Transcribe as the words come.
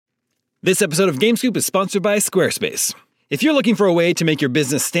This episode of GameScoop is sponsored by Squarespace. If you're looking for a way to make your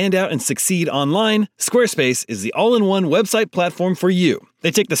business stand out and succeed online, Squarespace is the all-in-one website platform for you.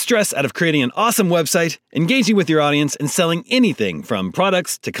 They take the stress out of creating an awesome website, engaging with your audience, and selling anything from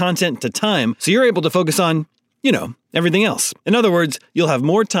products to content to time, so you're able to focus on, everything else. In other words, you'll have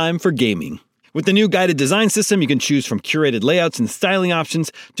more time for gaming. With the new guided design system, you can choose from curated layouts and styling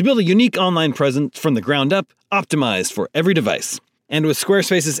options to build a unique online presence from the ground up, optimized for every device. And with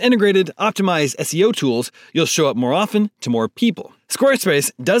Squarespace's integrated, optimized SEO tools, you'll show up more often to more people.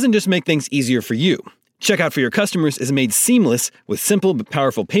 Squarespace doesn't just make things easier for you. Checkout for your customers is made seamless with simple but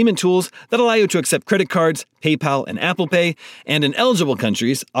powerful payment tools that allow you to accept credit cards, PayPal, and Apple Pay, and in eligible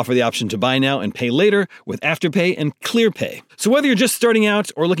countries, offer the option to buy now and pay later with Afterpay and ClearPay. So whether you're just starting out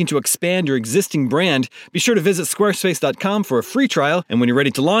or looking to expand your existing brand, be sure to visit squarespace.com for a free trial, and when you're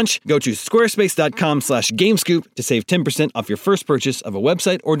ready to launch, go to squarespace.com/gamescoop to save 10% off your first purchase of a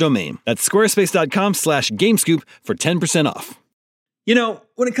website or domain. That's squarespace.com/gamescoop for 10% off.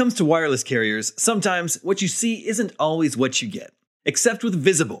 When it comes to wireless carriers, sometimes what you see isn't always what you get. Except with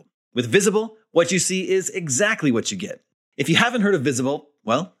Visible. With Visible, what you see is exactly what you get. If you haven't heard of Visible,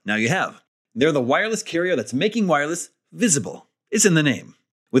 well, now you have. They're the wireless carrier that's making wireless visible. It's in the name.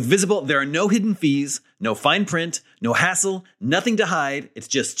 With Visible, there are no hidden fees, no fine print, no hassle, nothing to hide. It's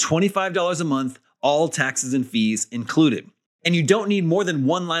just $25 a month, all taxes and fees included. And you don't need more than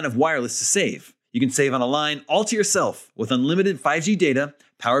one line of wireless to save. You can save on a line all to yourself with unlimited 5G data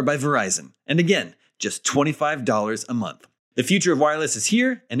powered by Verizon. And again, just $25 a month. The future of wireless is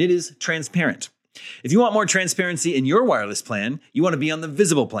here, and it is transparent. If you want more transparency in your wireless plan, you want to be on the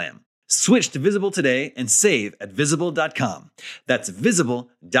Visible plan. Switch to Visible today and save at Visible.com. That's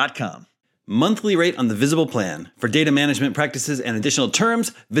Visible.com. Monthly rate on the Visible plan. For data management practices and additional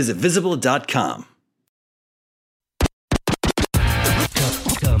terms, visit Visible.com.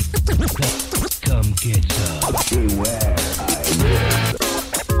 Come get some. Beware, I will.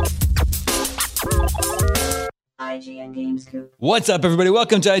 IGN GameScoop. What's up, everybody?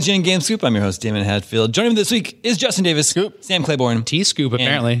 Welcome to IGN GameScoop. I'm your host, Damon Hatfield. Joining me this week is Justin Davis, Scoop. Sam Claiborne, T-Scoop,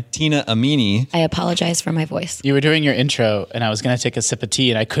 apparently. and Tina Amini. I apologize for my voice. You were doing your intro, and I was going to take a sip of tea,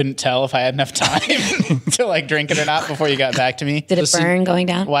 and I couldn't tell if I had enough time to drink it or not before you got back to me. Did it burn going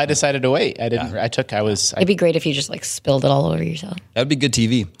down? Well, I decided to wait. I didn't. Yeah. I It'd be great if you just spilled it all over yourself. That would be good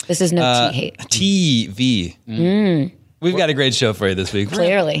TV. This is no tea hate. TV. We've got a great show for you this week.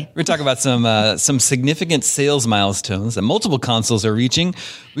 Clearly. We're talking about some significant sales milestones that multiple consoles are reaching.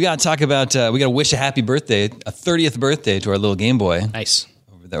 We got to talk about, we got to wish a happy birthday, a 30th birthday to our little Game Boy. Nice.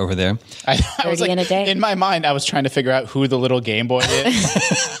 Over there. I was 30 in a day. In my mind, I was trying to figure out who the little Game Boy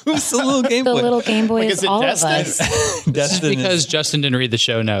is. Who's the little Game Boy? The little Game Boy Is is it all Destin? of us. Destin Because Justin didn't read the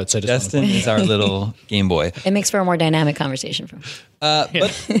show notes. Destin is our little Game Boy. It makes for a more dynamic conversation.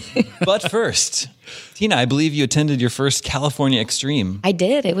 But first, Tina, I believe you attended your first California Extreme. I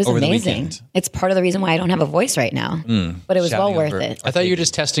did. It was Over the amazing. weekend. It's part of the reason why I don't have a voice right now. But it was Shouting well worth over- it. I thought you were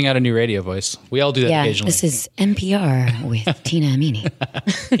just testing out a new radio voice. We all do that Yeah, occasionally. this is NPR with Tina Amini.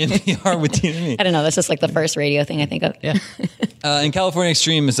 NPR with Tina Amini. I don't know. That's just the first radio thing I think of. Yeah. And California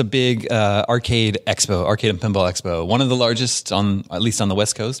Extreme is a big arcade and pinball expo. One of the largest at least on the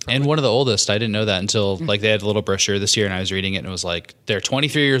West Coast. And one of the oldest. I didn't know that until they had a little brochure this year, and I was reading it, and it was they're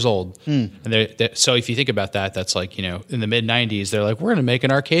 23 years old. And so if you think about that, that's in the mid 90s, they're we're going to make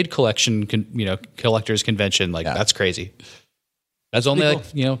an arcade collection, collectors convention. That's crazy. That's only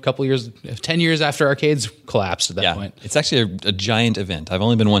a couple years, 10 years after arcades collapsed at that point. It's actually a giant event. I've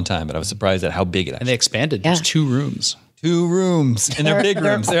only been one time, but I was surprised at how big it And actually they expanded. Yeah. There's 2 rooms. 2 rooms, and they're big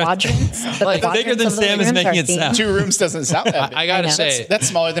rooms. They're quadrants. The bigger than quadrants of the Sam is rooms making are it themed. sound. 2 rooms doesn't sound that big. I got to know. say, That's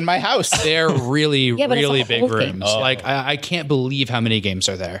smaller than my house. they're really, Yeah, but it's really a big whole rooms. thing. I can't believe how many games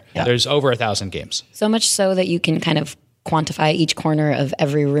are there. Yeah. There's over 1,000 games. So much so that you can kind of quantify each corner of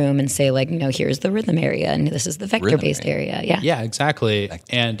every room and say here's the rhythm area and this is the vector-based area. Yeah. Yeah, exactly.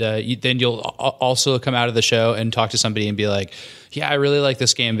 And then you'll also come out of the show and talk to somebody and be like, yeah, I really like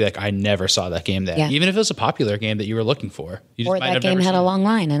this game. Be like, I never saw that game there. Yeah. Even if it was a popular game that you were looking for. You Or might that have game never had seen a it. long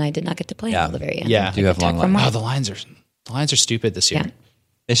line and I did not get to play until the very end. Yeah. Do have long From lines. Oh, the lines are stupid this year. Yeah.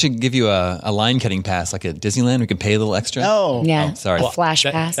 They should give you a line cutting pass like at Disneyland. We can pay a little extra. No. Yeah. Oh, sorry. A flash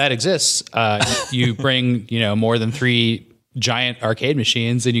pass. That exists. You bring more than 3 giant arcade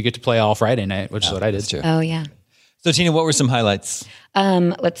machines and you get to play all Friday night, which is what I did. That's true. Oh, yeah. So, Tina, what were some highlights?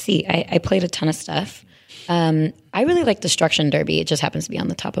 Let's see. I played a ton of stuff. I really like Destruction Derby. It just happens to be on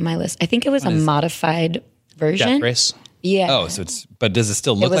the top of my list. I think it was a modified version. Death Race. Yeah. Oh, but does it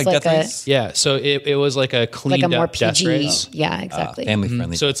still look was like like Death a- Race? Yeah, so it was like a like cleaned a more up Death PG. Race. Yeah, exactly. Family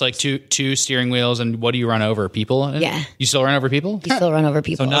friendly. So it's like two steering wheels, and what do you run over? People? in it? Yeah. You still run over people? You still run over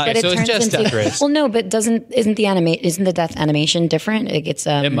people. not- But it so it's turns just into, Death Race. Well, no, but isn't the death animation different? It gets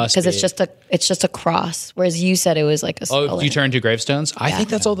It must because be. it's just a cross. Whereas you said it was like a Oh, skull. you turn to gravestones? I think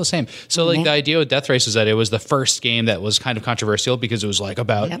that's all the same. So like the idea with Death Race is that it was the first game that was kind of controversial because it was like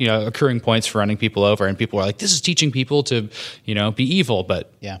about, Yep. accruing points for running people over, and people were like, this is teaching people to, be evil.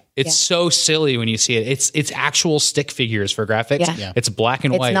 But it's so silly when you see it. It's actual stick figures for graphics. Yeah. It's black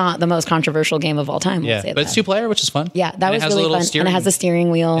and It's white. not the most controversial game of all time. Yeah, We'll say but it's that. 2-player, which is fun. Yeah, that And was it has really a little fun. steering, And it has a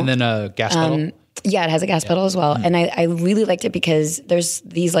steering wheel. and then a gas pedal. Yeah, it has a gas pedal as well. And I really liked it because there's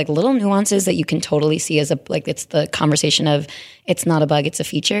these like little nuances that you can totally see as it's the conversation of it's not a bug, it's a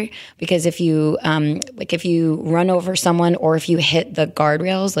feature. Because if you if you run over someone or if you hit the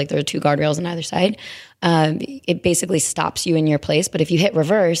guardrails, like there are 2 guardrails on either side, it basically stops you in your place. But if you hit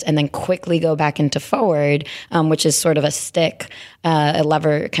reverse and then quickly go back into forward, which is sort of a stick, a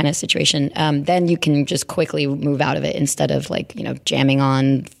lever kind of situation, then you can just quickly move out of it instead of jamming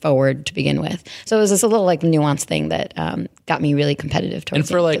on forward to begin with. So it was this little nuanced thing that got me really competitive towards And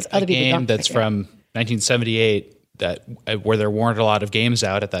for it, like because a game don't that's figure it out. from 1978 where there weren't a lot of games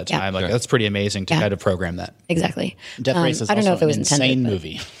out at that Yeah. time, that's pretty amazing to kind of program that. Exactly. Death Race is I don't know also if it was an intended, insane but-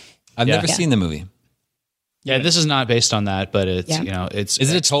 movie. I've never seen the movie. Yeah, this is not based on that, but it's Yeah. it's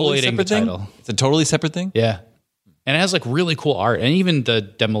Is it a totally exploiting the separate thing? title. It's a totally separate thing? Yeah. And it has like really cool art, and even the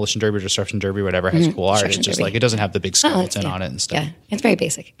Demolition Derby, Destruction Derby, whatever, has cool art. It's Destruction just Derby. like it doesn't have the big skeleton yeah. on it and stuff. Yeah, it's very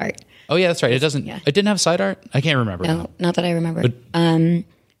basic art. Oh yeah, that's right. It doesn't. Yeah. It didn't have side art. I can't remember. No, not that I remember.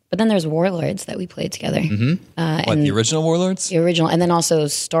 But then there's Warlords that we played together. What, the original Warlords? The original, and then also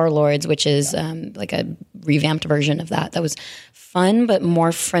Star Lords, which is like a revamped version of that. That was fun, but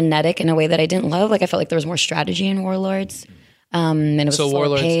more frenetic in a way that I didn't love. Like I felt like there was more strategy in Warlords. And it was So slower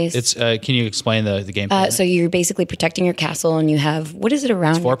Warlords, paced. it's can you explain the gameplay? So you're basically protecting your castle, and you have what is it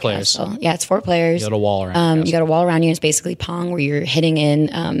around? It's 4 your players. castle? Yeah, it's 4 players. You got a wall around. the You got a wall around you. It's basically Pong, where you're hitting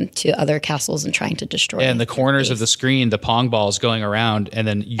in to other castles and trying to destroy. and the corners of base. the screen, the pong ball is going around, and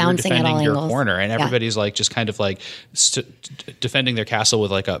then you're Bouncing at defending all your angles. corner, and Yeah. everybody's like just kind of like defending their castle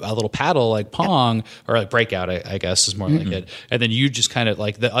with like a little paddle, like pong or like breakout, I guess is more like it. And then you just kind of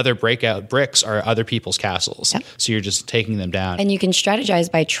like the other breakout bricks are other people's castles, so you're just taking them down. And you can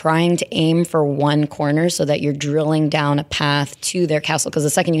strategize by trying to aim for one corner so that you're drilling down a path to their castle. Because the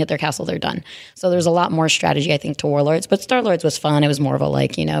second you hit their castle, they're done. So there's a lot more strategy, I think, to Warlords. But Star Lords was fun. It was more of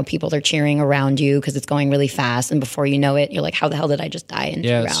a people are cheering around you because it's going really fast. And before you know it, you're like, how the hell did I just die in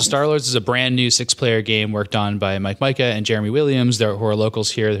 2 rounds? So Star Lords is a brand new 6-player game worked on by Mike Micah and Jeremy Williams, who are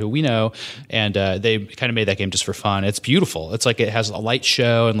locals here who we know, and they kind of made that game just for fun. It's beautiful. It's like it has a light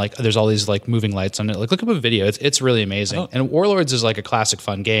show and like there's all these like moving lights on it. Like look up a video. It's really amazing. And Warlords is like a classic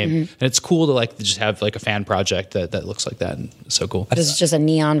fun game, and it's cool to like just have like a fan project that looks like that, and it's so cool. This is just a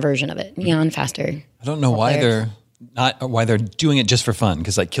neon version of it. Neon faster. I don't know why they're doing it just for fun,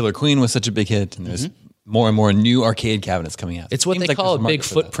 because like Killer Queen was such a big hit, and there's more and more new arcade cabinets coming out. It's what Seems they like call a there's market big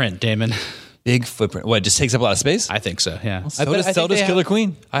for that. footprint, Damon. Big footprint. What, it just takes up a lot of space? I think so. Yeah. So I does think they Killer have-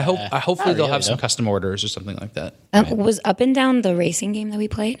 Queen. I hope. Hopefully they'll really, have some though. custom orders or something like that. Was Up and Down the racing game that we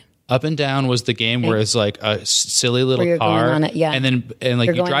played? Up and Down was the game where it's like a silly little Where you're car, going on it, yeah. and like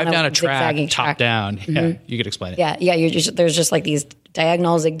You're you going drive on a down a track, zigzagging top track. down. Yeah, you could explain it. Yeah. There's just like these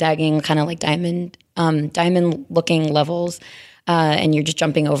diagonal zigzagging kind of like diamond looking levels, and you're just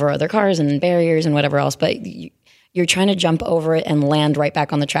jumping over other cars and barriers and whatever else. But you're trying to jump over it and land right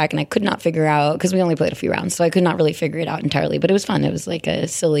back on the track. And I could not figure out, because we only played a few rounds, so I could not really figure it out entirely. But it was fun. It was like a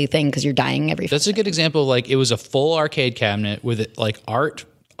silly thing because you're dying every. That's a good example. Like it was a full arcade cabinet with it, like art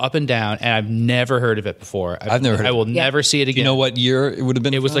up and down, and I've never heard of it before. I've never heard I of will Yeah. never see it again. You know what year it would have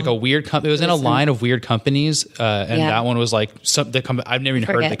been? It was like a weird company. It was in a line of weird companies, and Yeah. that one was like I've never even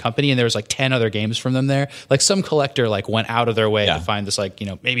heard of the Forget. company, and there was like 10 other games from them there. Like some collector like went out of their way Yeah. to find this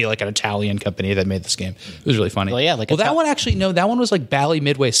maybe like an Italian company that made this game. It was really funny. Well, yeah, like that one actually that one was like Bally,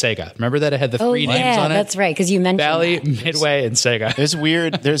 Midway, Sega. Remember that it had the three names on it? That's right. Because you mentioned Bally, that. Midway, and Sega.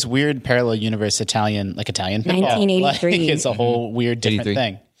 There's weird parallel universe Italian pinball. 1983. Like, it's a whole weird different 83.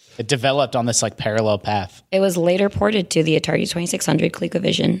 thing. It developed on this like parallel path. It was later ported to the Atari 2600,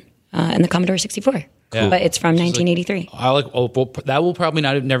 ColecoVision, and the Commodore 64. But it's from 1983. That will probably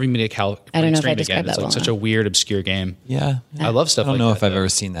never even be a I don't know if I stream described again. It's that like well such a weird, obscure game. Yeah. I love stuff I don't like know that. if I've though. ever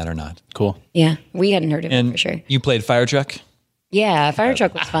seen that or not. Cool. Yeah, we hadn't heard of it And for sure. you played Fire Truck? Yeah, Fire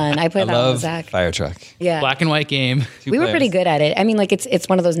Truck was fun. I I played that one love with Zach. Fire Truck. Yeah. Black and white game. We were pretty good at it. I mean, like it's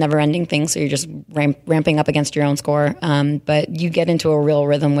one of those never ending things. So you're just ramping up against your own score. But you get into a real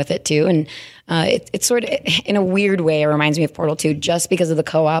rhythm with it too. And it's sort of, in a weird way, it reminds me of Portal 2 just because of the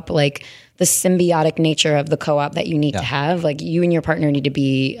co-op, like the symbiotic nature of the co-op that you need to have. Like you and your partner need to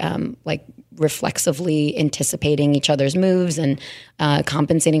be like reflexively anticipating each other's moves and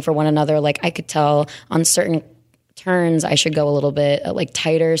compensating for one another. Like I could tell on certain turns I should go a little bit like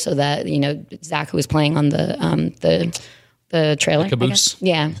tighter so that, you know, Zach, who was playing on the trailer, caboose.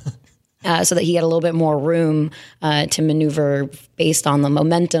 yeah, so that he had a little bit more room to maneuver based on the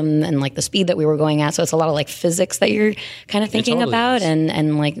momentum and like the speed that we were going at. So it's a lot of like physics that you're kind of thinking totally about is.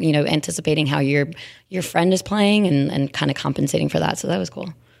 and like, you know, anticipating how your friend is playing and kind of compensating for that. So that was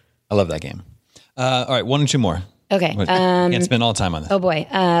cool. I love that game. All right, one or two more. Okay. Can't spend all time on this. Oh boy.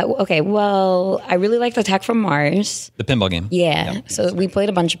 Okay. Well, I really liked Attack from Mars. The pinball game. Yeah. So we played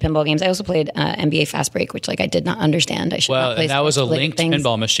a bunch of pinball games. I also played NBA Fast Break, which like I did not understand. I should not Well, play and that was a sports linked things.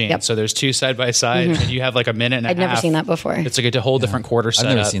 pinball machine. Yep. So there's two side by side, and you have like a minute and a I'd half. never seen that before. It's like a whole different quarter I've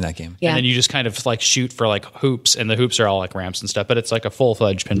setup. never seen that game. Yeah. And then you just kind of like shoot for like hoops, and the hoops are all like ramps and stuff. But it's like a full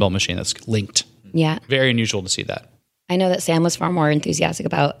fledged pinball machine that's linked. Yeah. Very unusual to see that. I know that Sam was far more enthusiastic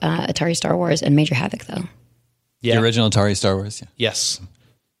about Atari Star Wars and Major Havoc, though. Yeah. The original Atari Star Wars. Yeah. Yes.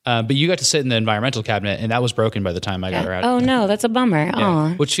 But you got to sit in the environmental cabinet, and that was broken by the time I got her out. Oh no, that's a bummer. Aw.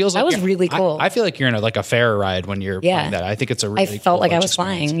 Which feels like that was you're- really cool. I feel like you're in like a fair ride when you're Yeah. playing that. I think it's a really I felt cool like I touch was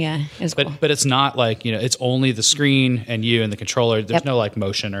experience. flying. Yeah, it was cool. But it's not like, you know, it's only the screen and you and the controller. There's no like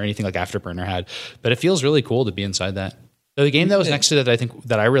motion or anything like Afterburner had. But it feels really cool to be inside that. The game that was next to that, I think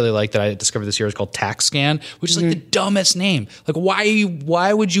that I really like that I discovered this year is called Tax Scan, which is like the dumbest name. Like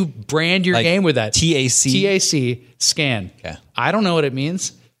why would you brand your Like game with that? TAC? TAC Scan. Okay. I don't know what it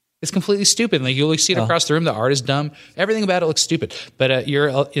means. It's completely stupid. Like you'll see it across the room. The art is dumb. Everything about it looks stupid. But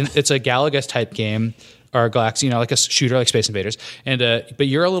it's a Galaga type game or Galaxy, you know, like a shooter like Space Invaders. And but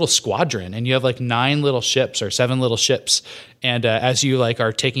you're a little squadron, and you have like 9 little ships or 7 little ships. And as you like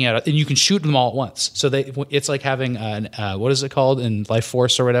are taking out, and you can shoot them all at once. So it's like having an what is it called in Life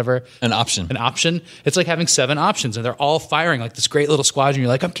Force or whatever? An option. An option. It's like having 7 options, and they're all firing like this great little squadron. You're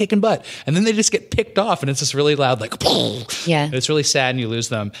like, I'm kicking butt, and then they just get picked off, and it's this really loud like, Yeah. and it's really sad, and you lose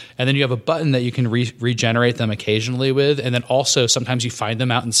them. And then you have a button that you can regenerate them occasionally with, and then also sometimes you find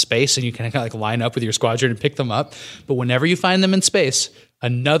them out in space, and you can kind of like line up with your squadron and pick them up. But whenever you find them in space,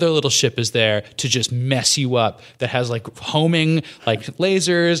 another little ship is there to just mess you up that has like homing like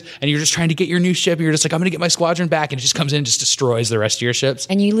lasers, and you're just trying to get your new ship, and you're just like, I'm gonna get my squadron back, and it just comes in and just destroys the rest of your ships.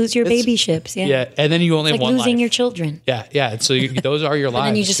 And you lose your baby ships. Yeah. Yeah, and then you only It's have like one losing life. your children. Yeah. And so those are your lives.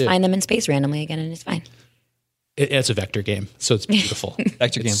 And then you just too. find them in space randomly again, and it's fine. It's a vector game, so it's beautiful.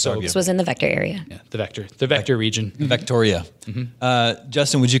 Vector games are so This was in the Vector area. yeah, the vector region. Victoria.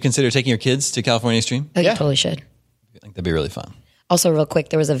 Justin, would you consider taking your kids to California Extreme? Oh, Yeah. you totally should. I think that'd be really fun. Also, real quick,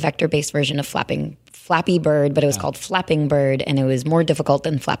 there was a vector-based version of Flappy Bird, but it was called Flapping Bird, and it was more difficult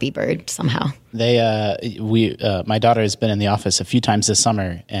than Flappy Bird somehow. My daughter has been in the office a few times this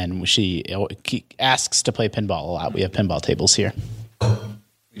summer, and she asks to play pinball a lot. We have pinball tables here.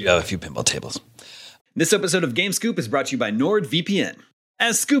 You have a few pinball tables. This episode of Game Scoop is brought to you by NordVPN.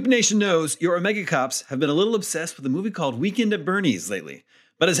 As Scoop Nation knows, your Omega Cops have been a little obsessed with a movie called Weekend at Bernie's lately.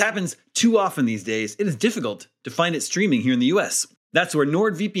 But as happens too often these days, it is difficult to find it streaming here in the US. That's where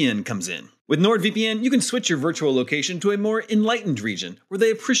NordVPN comes in. With NordVPN, you can switch your virtual location to a more enlightened region where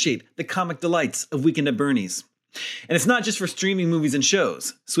they appreciate the comic delights of Weekend at Bernie's. And it's not just for streaming movies and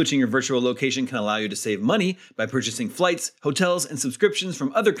shows. Switching your virtual location can allow you to save money by purchasing flights, hotels, and subscriptions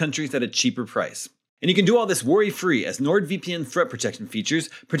from other countries at a cheaper price. And you can do all this worry-free as NordVPN threat protection features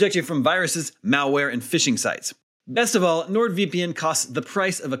protect you from viruses, malware, and phishing sites. Best of all, NordVPN costs the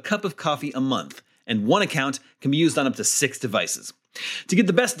price of a cup of coffee a month, and one account can be used on up to 6 devices. To get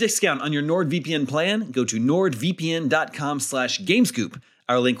the best discount on your NordVPN plan, go to nordvpn.com/gamescoop.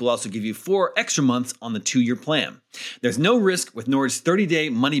 Our link will also give you 4 extra months on the 2-year plan. There's no risk with Nord's 30-day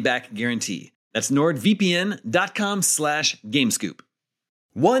money-back guarantee. That's nordvpn.com/gamescoop.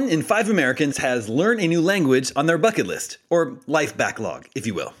 1 in 5 Americans has learn a new language on their bucket list, or life backlog, if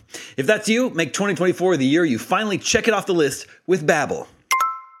you will. If that's you, make 2024 the year you finally check it off the list with Babbel.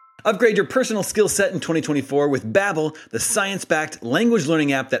 Upgrade your personal skill set in 2024 with Babbel, the science-backed language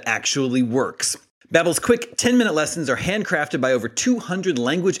learning app that actually works. Babbel's quick 10-minute lessons are handcrafted by over 200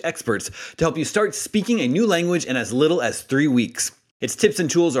 language experts to help you start speaking a new language in as little as 3 weeks. Its tips and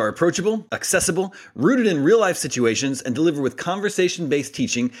tools are approachable, accessible, rooted in real-life situations, and deliver with conversation-based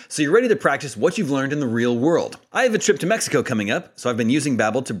teaching so you're ready to practice what you've learned in the real world. I have a trip to Mexico coming up, so I've been using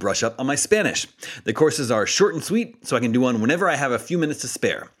Babbel to brush up on my Spanish. The courses are short and sweet, so I can do one whenever I have a few minutes to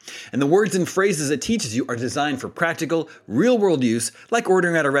spare. And the words and phrases it teaches you are designed for practical, real-world use, like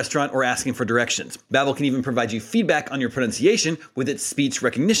ordering at a restaurant or asking for directions. Babbel can even provide you feedback on your pronunciation with its speech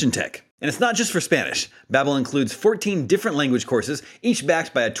recognition tech. And it's not just for Spanish. Babbel includes 14 different language courses, each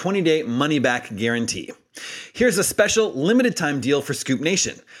backed by a 20-day money-back guarantee. Here's a special limited-time deal for Scoop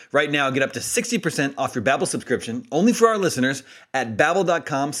Nation. Right now, get up to 60% off your Babbel subscription, only for our listeners, at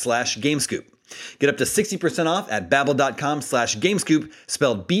babbel.com/gamescoop. Get up to 60% off at babbel.com/gamescoop,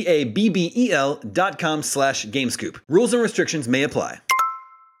 spelled BABBEL.com/gamescoop. Rules and restrictions may apply.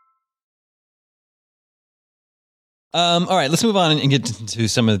 All right, let's move on and get to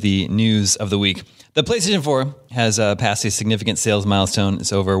some of the news of the week. The PlayStation 4 has passed a significant sales milestone.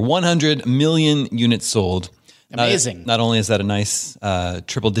 It's over 100 million units sold. Amazing. Not only is that a nice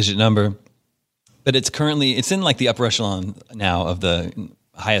triple-digit number, but it's in like the upper echelon now of the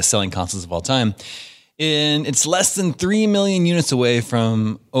highest-selling consoles of all time. And it's less than 3 million units away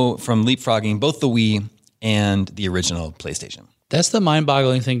from leapfrogging both the Wii and the original PlayStation. That's the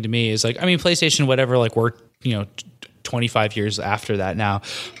mind-boggling thing to me is like, I mean, PlayStation, whatever, like we're, 25 years after that now.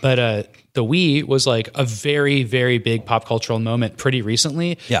 But the Wii was like a very, very big pop cultural moment pretty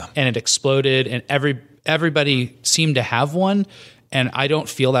recently. Yeah. And it exploded and everybody seemed to have one. And I don't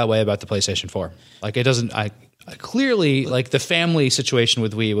feel that way about the PlayStation 4. Like it doesn't, clearly like the family situation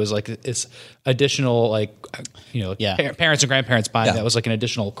with Wii was like it's additional parents and grandparents buying that was like an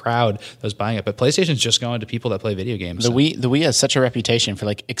additional crowd that was buying it, but PlayStation's just going to people that play video games. The Wii has such a reputation for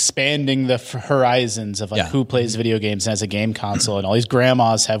like expanding the horizons of like who plays video games and has a game console, and all these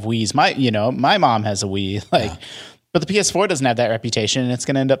grandmas have Wiis. My mom has a Wii, but the PS4 doesn't have that reputation, and it's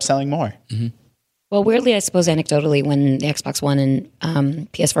going to end up selling more. Mm-hmm. Well, weirdly, I suppose anecdotally, when the Xbox One and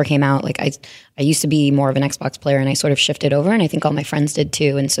PS4 came out, like I used to be more of an Xbox player, and I sort of shifted over, and I think all my friends did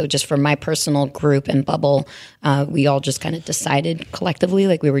too. And so, just for my personal group and bubble, we all just kind of decided collectively,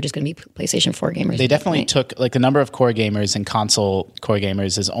 like we were just going to be PlayStation 4 gamers. They definitely took like the number of core gamers and console core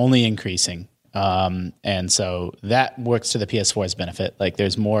gamers is only increasing. And so that works to the PS4's benefit. Like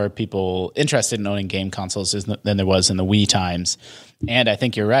there's more people interested in owning game consoles than there was in the Wii times. And I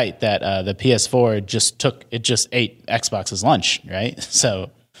think you're right that the PS4 just ate Xbox's lunch, right?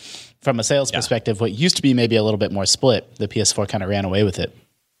 So from a sales perspective, what used to be maybe a little bit more split, the PS4 kind of ran away with it.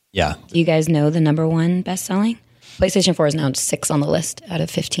 Yeah. Do you guys know the number one best-selling? PlayStation 4 is now 6 on the list out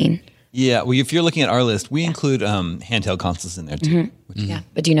of 15. Yeah, well, if you're looking at our list, we include handheld consoles in there too. Mm-hmm. Yeah,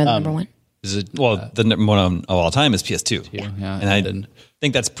 but do you know the number one? Is it the number one of all time is PS2. Yeah, and I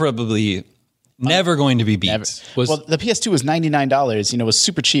think that's probably never going to be beat. The PS2 was $99. It was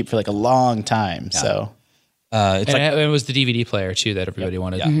super cheap for like a long time. Yeah. So it was the DVD player too that everybody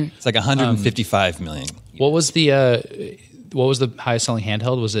wanted. Yeah. Mm-hmm. It's like 155 million. What was the highest selling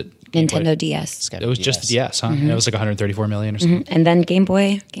handheld? Was it Nintendo DS? It was just the DS, huh? Mm-hmm. It was like 134 million or something. Mm-hmm. And then Game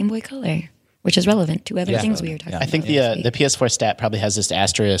Boy Color, which is relevant to other things we were talking about. I think the PS4 stat probably has this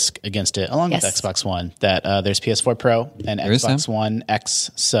asterisk against it, along with Xbox One, that there's PS4 Pro and Xbox One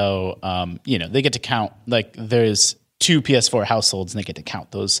X. So, they get to count, like there's 2 PS4 households and they get to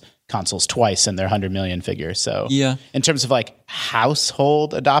count those consoles twice in their 100 million figure. So in terms of like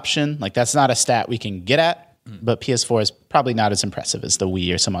household adoption, like that's not a stat we can get at, but PS4 is probably not as impressive as the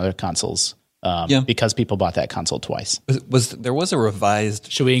Wii or some other consoles. Because people bought that console twice. There was a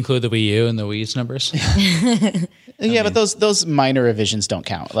revised... Should we include the Wii U in the Wii's numbers? But those minor revisions don't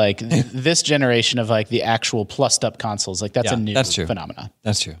count. Like this generation of like the actual plussed up consoles, like that's a new phenomenon.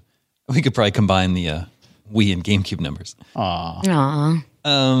 That's true. We could probably combine the Wii and GameCube numbers. Aww.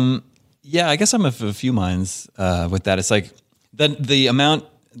 I guess I'm of a few minds with that. It's like the amount...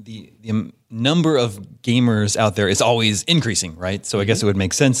 The number of gamers out there is always increasing, right? So I guess it would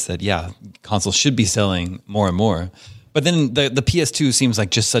make sense that, consoles should be selling more and more. But then the PS2 seems like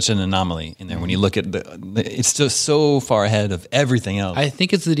just such an anomaly in there when you look at it's just so far ahead of everything else. I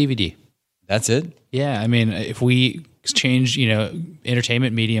think it's the DVD. That's it? Yeah. I mean, if we change,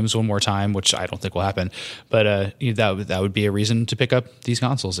 entertainment mediums one more time, which I don't think will happen, but that would be a reason to pick up these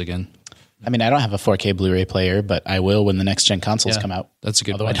consoles again. I mean, I don't have a 4K Blu-ray player, but I will when the next gen consoles come out. That's a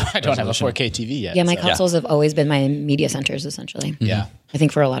good Although I don't have a 4K TV yet. Yeah, my consoles have always been my media centers, essentially. Yeah. I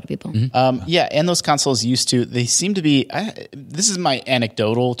think for a lot of people. Yeah, and those consoles they seem to be, this is my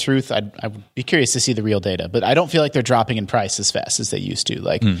anecdotal truth. I would be curious to see the real data, but I don't feel like they're dropping in price as fast as they used to.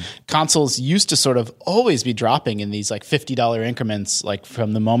 Like consoles used to sort of always be dropping in these like $50 increments, like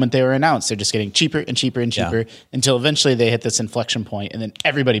from the moment they were announced. They're just getting cheaper and cheaper and cheaper until eventually they hit this inflection point and then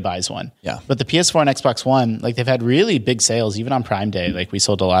everybody buys one. Yeah. But the PS4 and Xbox One, like they've had really big sales, even on Prime Day. Like we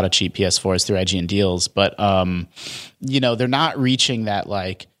sold a lot of cheap PS4s through IGN deals, but they're not reaching that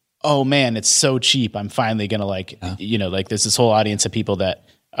like, oh man, it's so cheap. I'm finally gonna like there's this whole audience of people that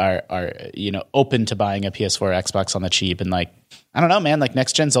are open to buying a PS4 or Xbox on the cheap, and like I don't know, man, like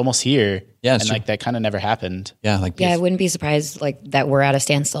next gen's almost here. Yeah, and like that kind of never happened. Yeah, like I wouldn't be surprised like that we're at a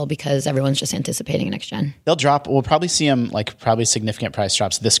standstill because everyone's just anticipating next gen. They'll drop. We'll probably see them like probably significant price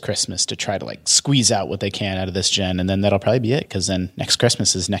drops this Christmas to try to like squeeze out what they can out of this gen, and then that'll probably be it because then next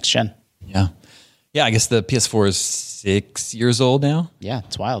Christmas is next gen. Yeah. Yeah, I guess the PS4 is 6 years old now. Yeah,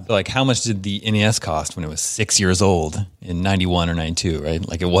 it's wild. So like how much did the NES cost when it was 6 years old in 91 or 92, right?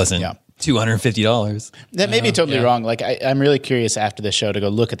 Like it wasn't $250. That may be totally wrong. Like I'm really curious after the show to go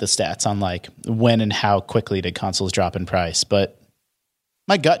look at the stats on like when and how quickly did consoles drop in price. But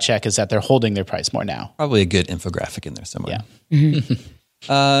my gut check is that they're holding their price more now. Probably a good infographic in there somewhere. Yeah.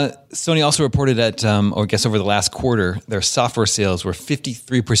 Sony also reported at, or I guess over the last quarter, their software sales were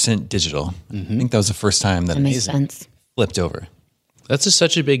 53% digital. I think that was the first time that That makes sense. flipped over. That's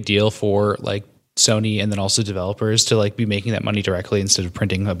such a big deal for like Sony and then also developers to like be making that money directly instead of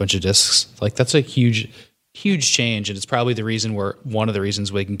printing a bunch of discs. Like that's a huge change, and it's probably one of the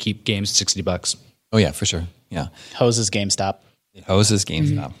reasons we can keep games at $60. Oh yeah, for sure. Yeah. Hoses GameStop. It hoses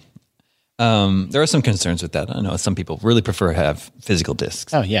GameStop. There are some concerns with that. I know some people really prefer to have physical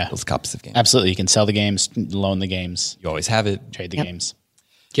discs. Oh yeah. Those copies of games. Absolutely. You can sell the games, loan the games, You always have it. trade the games.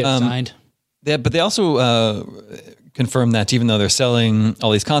 Get it signed. Yeah, but they also confirmed that even though they're selling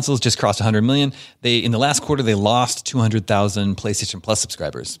all these consoles, just crossed 100 million, in the last quarter they lost 200,000 PlayStation Plus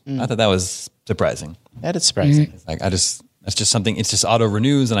subscribers. I thought that was surprising. That is surprising. Like that's just something. It's just auto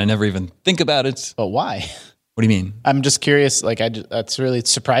renews, and I never even think about it. But why? What do you mean? I'm just curious. Like, that's really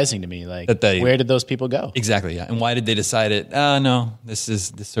surprising to me. Like, where did those people go? Exactly. Yeah. And why did they decide it? No, this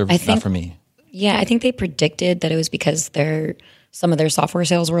service is not for me. Yeah, I think they predicted that it was because some of their software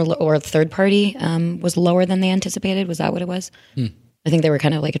sales or third party was lower than they anticipated. Was that what it was? I think they were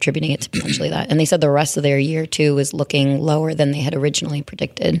kind of like attributing it to potentially that. And they said the rest of their year too was looking lower than they had originally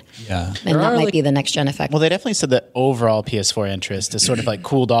predicted. Yeah. And that might be the next gen effect. Well, they definitely said that overall PS4 interest is sort of like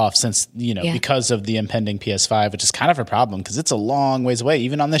cooled off since, because of the impending PS5, which is kind of a problem because it's a long ways away.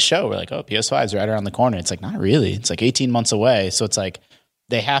 Even on this show, we're like, oh, PS5 is right around the corner. It's like, not really. It's like 18 months away. So it's like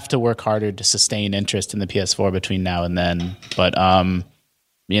they have to work harder to sustain interest in the PS4 between now and then. But, I don't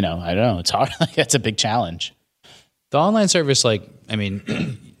know. It's hard. That's a big challenge. The online service,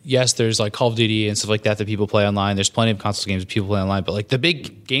 yes, there's like Call of Duty and stuff like that people play online. There's plenty of console games that people play online, but like the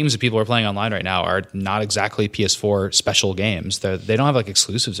big games that people are playing online right now are not exactly PS4 special games. They don't have like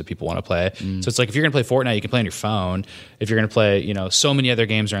exclusives that people want to play. So it's like if you're going to play Fortnite, you can play on your phone. If you're going to play, so many other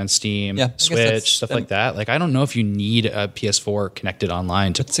games are on Steam, Switch, stuff like that. Like I don't know if you need a PS4 connected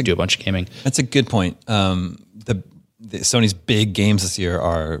online to do a bunch of gaming. That's a good point. The Sony's big games this year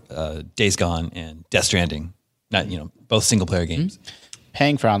are Days Gone and Death Stranding. Not, both single player games.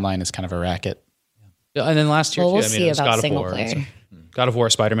 Paying for online is kind of a racket. Yeah, and then last year, we'll too, see it was about God of single War. player. God of War,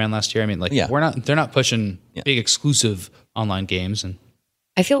 Spider-Man last year. They're not pushing big exclusive online games. And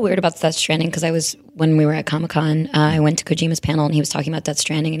I feel weird about Death Stranding because when we were at Comic-Con, I went to Kojima's panel and he was talking about Death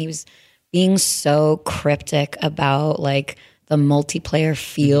Stranding and he was being so cryptic about like the multiplayer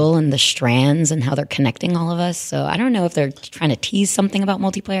feel and the strands and how they're connecting all of us. So I don't know if they're trying to tease something about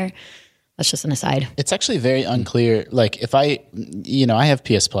multiplayer. That's just an aside. It's actually very unclear. Like if I have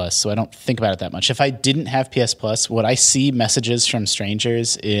PS Plus, so I don't think about it that much. If I didn't have PS Plus, would I see messages from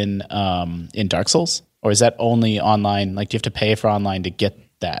strangers in Dark Souls? Or is that only online? Like, do you have to pay for online to get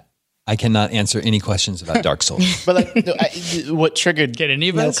that? I cannot answer any questions about Dark Souls. But like, what triggered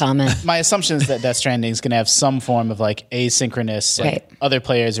No comment. My assumption is that Death Stranding is going to have some form of like asynchronous, like other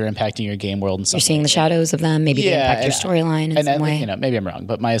players are impacting your game world and stuff. You're seeing the shadows of them. Maybe they impact your storyline in some way. Maybe I'm wrong,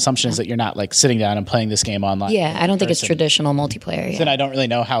 but my assumption is that you're not like sitting down and playing this game online. Yeah, I don't think it's traditional multiplayer. Then I don't really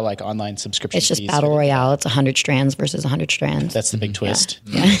know how like online subscription. It's just battle royale. It's 100 strands versus 100 strands. That's the big twist.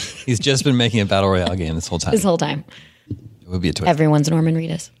 Yeah. He's just been making a battle royale game this whole time. This whole time. It would be a twist. Everyone's Norman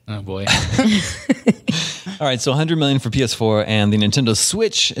Reedus. oh boy. All right, so 100 million for PS4, and the Nintendo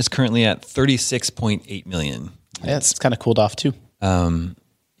Switch is currently at 36.8 million. Yeah, it's kind of cooled off too.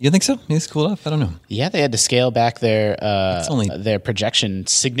 You think so? It's cooled off? I don't know. Yeah, they had to scale back their projection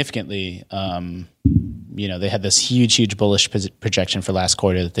significantly they had this huge bullish projection for last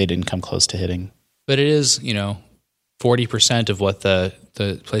quarter that they didn't come close to hitting. But it is, 40% of what the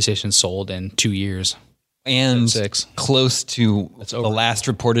PlayStation sold in 2 years. And 6. close to That's the over. last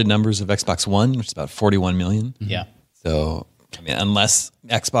reported numbers of Xbox One, which is about 41 million. Yeah. So, I mean, unless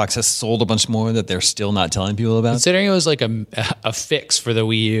Xbox has sold a bunch more that they're still not telling people about. Considering it was like a fix for the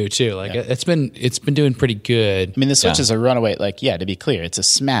Wii U too, like it's been doing pretty good. I mean, the Switch is a runaway. Like, to be clear, it's a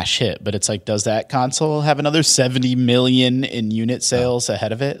smash hit. But it's like, does that console have another 70 million in unit sales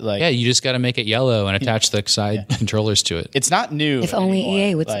ahead of it? Like, Yeah, you just got to make it yellow and attach the side controllers to it. it's not new. If only anymore.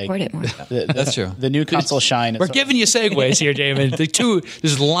 EA would Like, support it more. That's true. The new console shine. We're giving you segues here, Damon. The two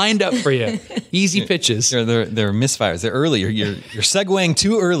just lined up for you. Easy pitches. They're misfires. They're early. You're segueing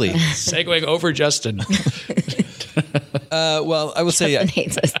too early. Segueing over Justin. Well, I will say Justin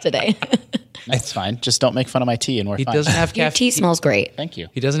hates us today. That's fine. Just don't make fun of my tea, and we're He fine. doesn't have Your tea caffeine. smells great. Thank you.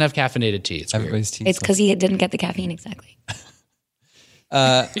 He doesn't have caffeinated tea. It's weird. everybody's teeth. It's because he didn't get the caffeine exactly.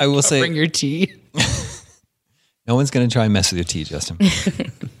 I will say Bring your tea. no one's going to try and mess with your tea, Justin.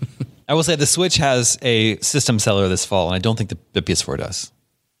 I will say the Switch has a system seller this fall, and I don't think the PS4 does.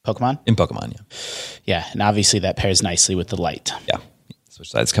 Pokemon. In Pokemon, yeah. Yeah, and obviously that pairs nicely with the light. Yeah.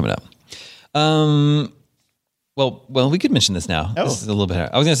 Switch Lite's coming up. Well, we could mention this now. Oh. This is a little bit.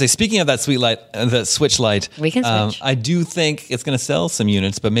 I was going to say, speaking of that the Switch Lite, We can switch. I do think it's going to sell some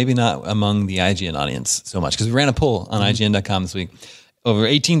units, but maybe not among the IGN audience so much because we ran a poll on IGN.com this week. Over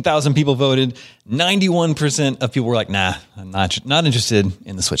 18,000 people voted. 91% of people were like, "Nah, I'm not interested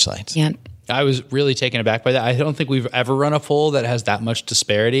in the Switch Lite." Yeah. I was really taken aback by that. I don't think we've ever run a poll that has that much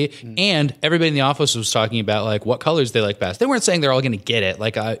disparity. And everybody in the office was talking about like what colors they like best. They weren't saying they're all going to get it.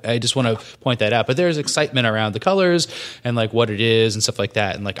 Like I just want to point that out. But there's excitement around the colors and like what it is and stuff like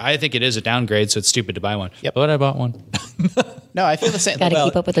that. And like I think it is a downgrade, so it's stupid to buy one. Yep. But I bought one. No, I feel the same. Got to Well,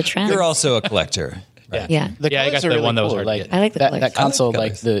 keep up with the trend. You're also a collector. Right? Yeah. The Yeah, I colors got are the really one that was cool. hard to Like get. I like the that, colors. that console, I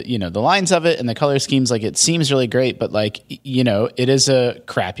like like the the lines of it and the color schemes, like it seems really great, but like it is a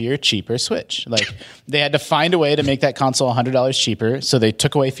crappier, cheaper Switch. Like they had to find a way to make that console $100 cheaper, so they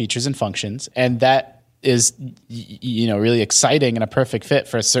took away features and functions, and that is really exciting and a perfect fit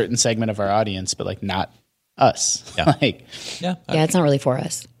for a certain segment of our audience, but like not us. Yeah. Like Yeah. Yeah, it's not really for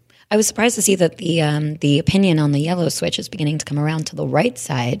us. I was surprised to see that the opinion on the yellow Switch is beginning to come around to the right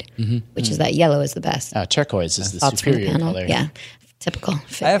side, which is that yellow is the best. turquoise is the Thoughts from the superior panel. color. Yeah, typical. I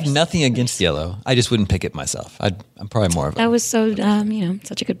have figures. nothing against yellow. I just wouldn't pick it myself. I'm probably more of a. That was so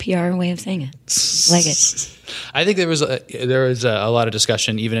such a good PR way of saying it. Like it. I think there was a lot of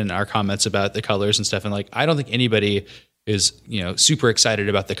discussion even in our comments about the colors and stuff. And like I don't think anybody is super excited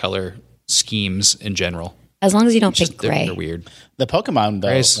about the color schemes in general. As long as you don't pick They're gray. weird. The Pokemon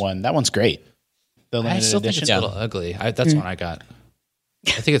Gray's- one, that one's great. The I limited still think edition. it's a little ugly. That's one I got.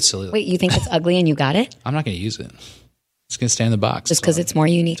 I think it's silly. Wait, you think it's ugly and you got it I'm not going to use it. It's going to stay in the box just because it's more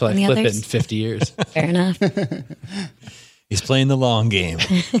unique until I than the flip it in others? 50 years. Fair enough. He's playing the long game.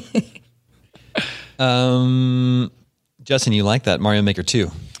 Justin, you like that Mario Maker 2?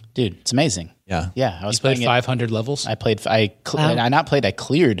 Dude, it's amazing. Yeah. Yeah, I was You played playing it. 500 levels. I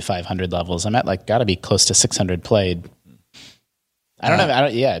cleared 500 levels. I'm at like got to be close to 600 played. I don't know.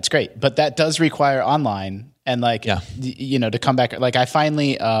 Yeah, it's great, but that does require online and like to come back. Like I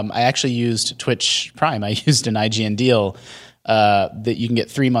finally, I actually used Twitch Prime. I used an IGN deal that you can get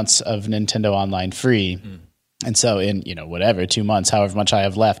 3 months of Nintendo Online free. And so in 2 months, however much I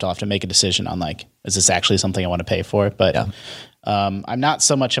have left, I'll have to make a decision on like, is this actually something I want to pay for? But I'm not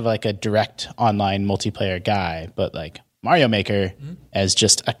so much of like a direct online multiplayer guy, but like Mario Maker as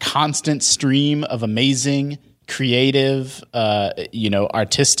just a constant stream of amazing, creative,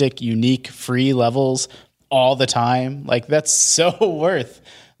 artistic, unique, free levels all the time. Like that's so worth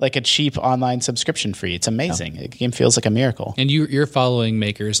like a cheap online subscription fee. It's amazing. The game feels like a miracle. And you're following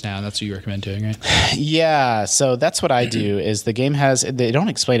makers now. That's what you recommend doing, right? Yeah, so that's what I do is the game has, they don't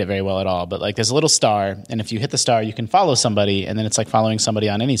explain it very well at all, but like there's a little star, and if you hit the star, you can follow somebody, and then it's like following somebody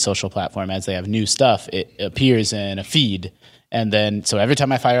on any social platform. As they have new stuff, it appears in a feed. And then, so every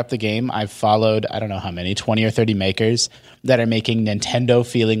time I fire up the game, I've followed, I don't know how many, 20 or 30 makers that are making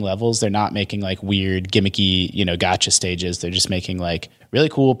Nintendo-feeling levels. They're not making like weird, gimmicky, gotcha stages. They're just making like really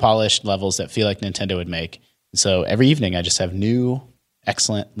cool, polished levels that feel like Nintendo would make. So every evening, I just have new,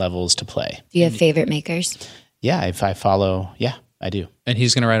 excellent levels to play. Do you have favorite makers? Yeah, if I follow, I do. And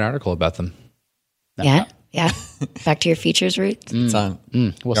he's going to write an article about them. Yeah. Back to your features roots. It's on.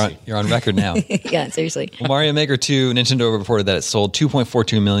 We'll see. You're on record now. Yeah, seriously. Well, Mario Maker 2, Nintendo reported that it sold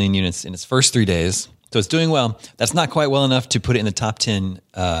 2.42 million units in its first 3 days. So it's doing well. That's not quite well enough to put it in the top 10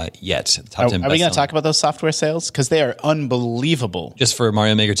 yet. Are we going to talk about those software sales? Because they are unbelievable. Just for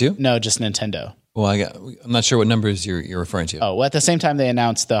Mario Maker 2? No, just Nintendo. Well, I'm not sure what numbers you're referring to. Oh, well, at the same time they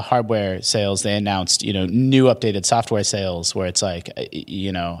announced the hardware sales, they announced, new updated software sales where it's like,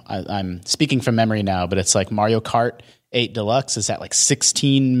 I'm speaking from memory now, but it's like Mario Kart 8 Deluxe is at like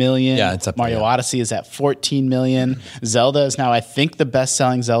 16 million. Yeah, it's up there, Mario yeah. Odyssey is at 14 million. Zelda is now, I think, the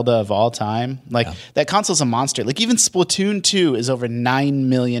best-selling Zelda of all time. Like, that console's a monster. Like, even Splatoon 2 is over 9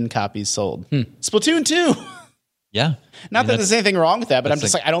 million copies sold. Splatoon 2! Yeah. Not that there's anything wrong with that, but I'm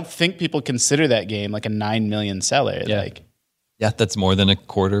just like- I don't think people consider that game like a 9 million seller. Yeah. Like, Yeah, that's more than a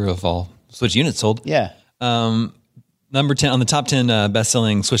quarter of all Switch units sold. yeah. Number 10 on the top 10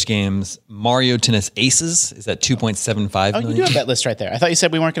 best-selling Switch games, Mario Tennis Aces is at 2.75 Oh, you million. do have that list right there. I thought you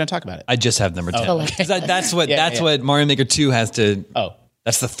said we weren't going to talk about it. I just have number 10. okay. 'Cause that's what Yeah, yeah. what Mario Maker 2 has to. Oh.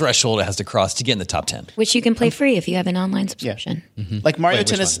 That's the threshold it has to cross to get in the top 10. Which you can play free if you have an online subscription. Like Mario Wait, which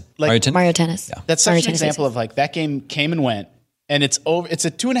Tennis, one? like Mario Tennis? Mario Tennis. Yeah. that's Mario such an Tennis example Aces. of like that game came and went, and it's over. It's a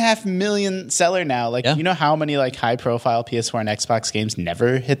 2.5 million seller now. Like, Yeah. you know how many like high-profile PS4 and Xbox games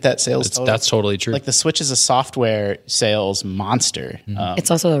never hit that sales total? That's totally true. Like the Switch is a software sales monster. It's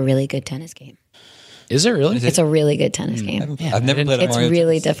also a really good tennis game. Is it really? It's a really good tennis game. I've never played a It's Mario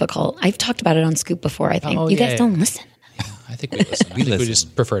really Tennis. difficult. I've talked about it on Scoop before, I think. Oh, you guys yeah. don't listen. I think we listen. I think we listen.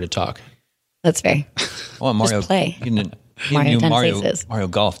 just prefer to talk. That's fair. Oh, Mario, play. you can- Mario new Tennis Aces. Mario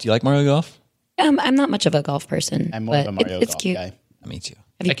Golf. Do you like Mario Golf? I'm not much of a golf person. I'm more of but a Mario it's golf cute. guy. Me too.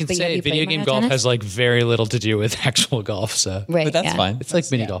 Have you- I can but have say you played video game Mario golf Tennis? has like very little to do with actual golf. So Right, But that's yeah. fine. it's like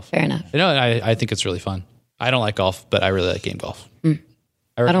mini golf. Fair enough. You know, I think it's really fun. I don't like golf, but I really like game golf.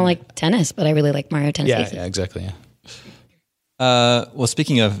 I don't like tennis, but I really like Mario Tennis Yeah, Aces. yeah, exactly. Yeah. Well,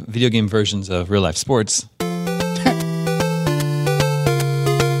 speaking of video game versions of real life sports,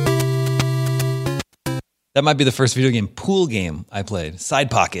 that might be the first video game pool game I played, Side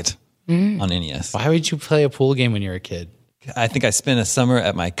Pocket on NES. Why would you play a pool game when you were a kid? I think I spent a summer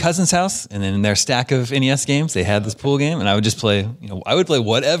at my cousin's house, and then in their stack of NES games, they had this pool game, and I would just play. I would play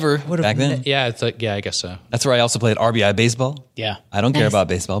whatever back then. Yeah, it's like I guess so. That's where I also played RBI baseball. Yeah. I don't care Nice. about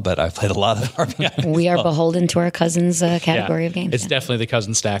baseball, but I played a lot of RBI. We are beholden to our cousin's category Yeah. of games. It's yeah. definitely the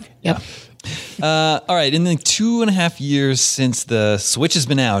cousin stack. Yep. All right, in the 2.5 years since the Switch has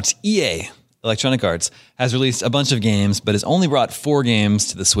been out, EA, Electronic Arts, has released a bunch of games, but has only brought 4 games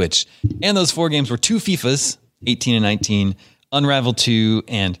to the Switch. And those 4 games were 2 FIFAs, 18 and 19, Unravel 2,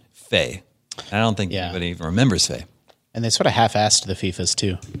 and Faye. I don't think anybody even remembers Faye. And they sort of half-assed the FIFAs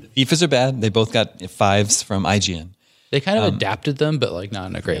too. FIFAs are bad. They both got 5s from IGN. They kind of adapted them, but like not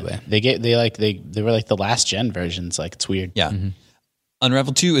in a great way. They were like the last gen versions. Like, it's weird. Yeah.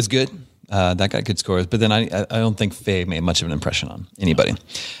 Unravel 2 is good. That got good scores, but then I don't think Faye made much of an impression on anybody.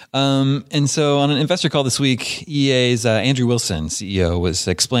 And so on an investor call this week, EA's Andrew Wilson, CEO, was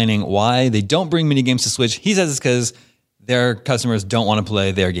explaining why they don't bring mini games to Switch. He says it's because their customers don't want to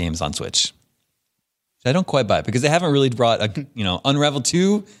play their games on Switch. I don't quite buy it because they haven't really brought Unravel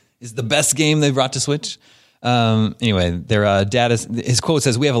 2 is the best game they've brought to Switch. Anyway, their data, his quote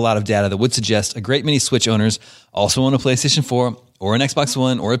says, "We have a lot of data that would suggest a great many Switch owners also own a PlayStation 4 or an Xbox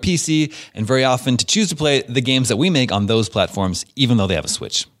One or a PC, and very often to choose to play the games that we make on those platforms, even though they have a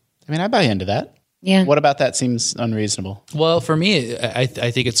Switch." I mean, I buy into that. Yeah. What about that seems unreasonable? Well, for me, I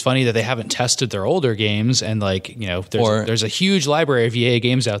think it's funny that they haven't tested their older games, and there's a huge library of EA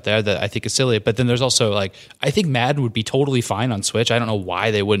games out there that I think is silly. But then there's also I think Madden would be totally fine on Switch. I don't know why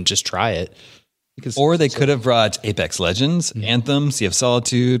they wouldn't just try it. Or they could have brought Apex Legends, Anthem, Sea of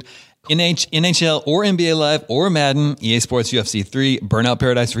Solitude, NHL or NBA Live or Madden, EA Sports UFC 3, Burnout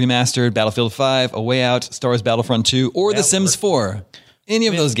Paradise Remastered, Battlefield 5, A Way Out, Star Wars Battlefront 2, or The Sims 4. Any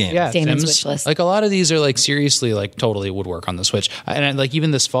of those games. Yeah, Damon's Sims, wish list. like a lot of these are seriously totally would work on the Switch. And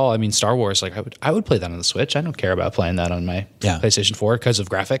even this fall, I mean, Star Wars, I would play that on the Switch. I don't care about playing that on my PlayStation 4 because of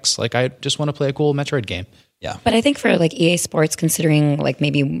graphics. I just want to play a cool Metroid game. Yeah. But I think for EA Sports, considering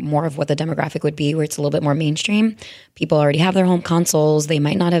maybe more of what the demographic would be, where it's a little bit more mainstream, people already have their home consoles. They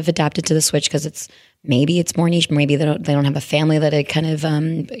might not have adapted to the Switch because maybe it's more niche. Maybe they don't have a family that it kind of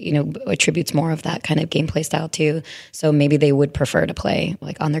attributes more of that kind of gameplay style to. So maybe they would prefer to play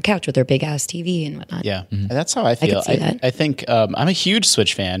on their couch with their big ass TV and whatnot. Yeah, that's how I feel. see that. I think I'm a huge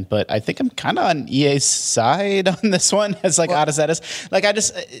Switch fan, but I think I'm kind of on EA's side on this one. As odd as that is,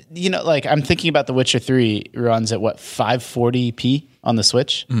 I'm thinking about The Witcher 3 runs at 540p on the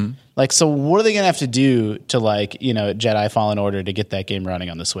Switch. Mm-hmm. So what are they going to have to do to Jedi Fallen Order to get that game running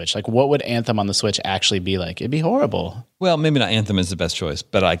on the Switch? What would Anthem on the Switch actually be like? It'd be horrible. Well, maybe not Anthem is the best choice,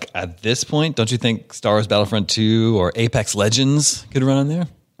 but at this point, don't you think Star Wars Battlefront 2 or Apex Legends could run on there?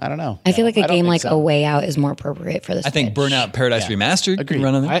 I don't know. I feel like a I don't game think like so. A Way Out is more appropriate for this. I think Burnout Paradise Remastered can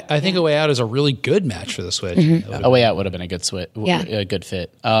run on there. I think A Way Out is a really good match for the Switch. A Way Out would have been a good Yeah. a good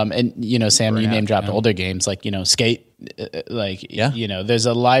fit. And Sam, you name dropped older games like Skate. There's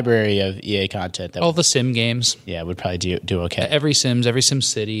a library of EA content that All the Sim games. would probably do okay. Every Sim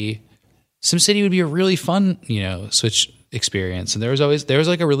City. SimCity would be a really fun, Switch experience. And there was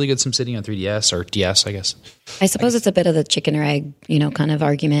like a really good SimCity on 3DS or DS, I guess. I suppose it's a bit of the chicken or egg, kind of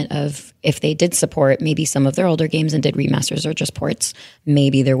argument of if they did support maybe some of their older games and did remasters or just ports,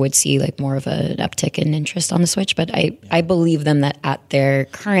 maybe there would see like more of an uptick in interest on the Switch. But I believe them that at their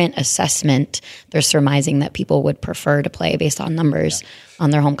current assessment, they're surmising that people would prefer to play based on numbers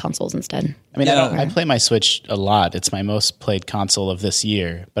on their home consoles instead. I mean, I play my Switch a lot. It's my most played console of this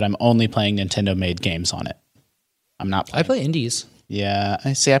year, but I'm only playing Nintendo-made games on it. I'm not playing. I play indies. Yeah,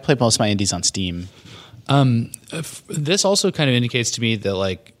 I play most of my indies on Steam. This also kind of indicates to me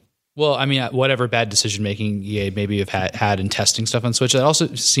that whatever bad decision making EA maybe have had in testing stuff on Switch, that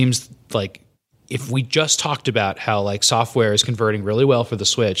also seems like if we just talked about how like software is converting really well for the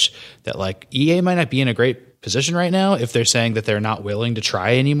Switch, that like EA might not be in a great position right now if they're saying that they're not willing to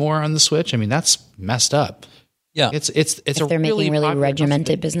try anymore on the Switch. I mean, that's messed up. Yeah, it's if a they're really making really popular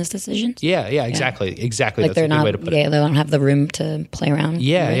regimented business decisions. Yeah, exactly. Like That's they're a good not, way to put it. they don't have the room to play around.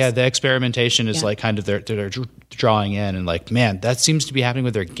 Yeah. The experimentation is like kind of they're drawing in, and like, man, that seems to be happening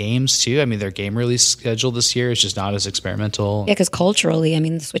with their games too. I mean, their game release schedule this year is just not as experimental. Yeah, because culturally, I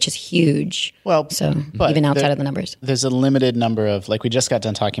mean, the Switch is huge. Well, so but even outside of the numbers, there's a limited number of, like we just got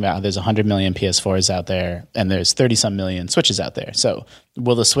done talking about how there's 100 million PS4s out there and there's 30-some million Switches out there. So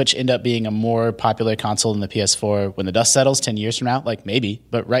will the Switch end up being a more popular console than the PS4 when the dust settles 10 years from now? Like maybe,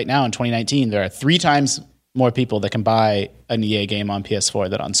 but right now in 2019, there are 3 times more people that can buy an EA game on PS4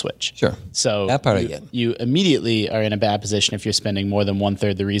 than on Switch. Sure. So that part I get. You immediately are in a bad position if you're spending more than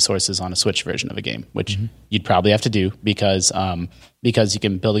 1/3 the resources on a Switch version of a game, which you'd probably have to do because you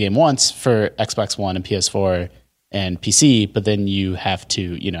can build a game once for Xbox One and PS4 and PC, but then you have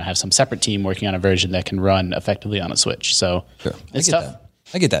to have some separate team working on a version that can run effectively on a Switch. So Sure. it's tough.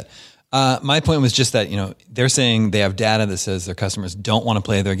 I get that. My point was just that, they're saying they have data that says their customers don't want to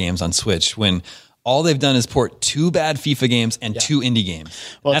play their games on Switch when all they've done is port 2 bad FIFA games and 2 indie games.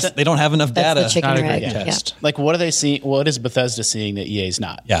 Well, they don't have enough data. the chicken Not a or great egg. test. Like, what are they seeing? What is Bethesda seeing that EA's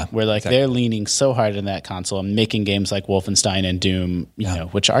not? Yeah, where like exactly. they're leaning so hard in that console and making games like Wolfenstein and Doom,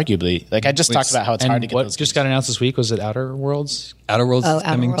 which arguably, like I just talked about how it's hard to get what those. just games. got announced this week was it Outer Worlds? Outer Worlds is Outer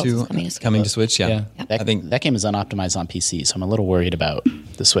coming Worlds to is coming to Switch. Yeah. That, I think that game is unoptimized on PC, so I'm a little worried about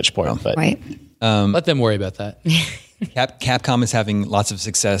the Switch port. But right? Let them worry about that. Capcom is having lots of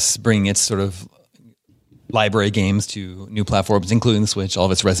success bringing its sort of library games to new platforms, including the Switch, all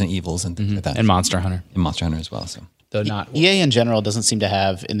of its Resident Evils and things like that, And Monster Hunter. and Monster Hunter as well. So Though not EA in general doesn't seem to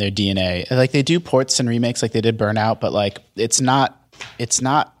have in their DNA, like they do ports and remakes, like they did Burnout, but like it's not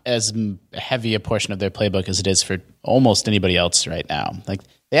as heavy a portion of their playbook as it is for almost anybody else right now. Like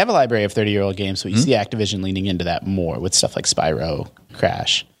they have a library of 30-year-old games, but you see Activision leaning into that more with stuff like Spyro,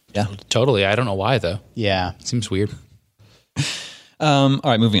 Crash. yeah. totally. I don't know why though. Yeah. Seems weird. All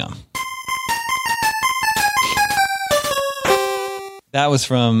right, moving on. That was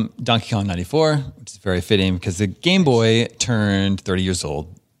from Donkey Kong 94, which is very fitting because the Game Boy turned 30 years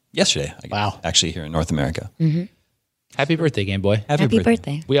old yesterday. I guess, Wow. actually here in North America. Happy birthday, Game Boy. Happy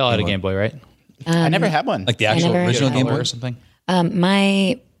birthday. We all had a Game Boy, right? I never had one. Like the actual never original had Game Color Boy. or something.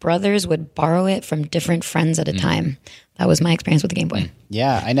 My brothers would borrow it from different friends at a time. That was my experience with the Game Boy.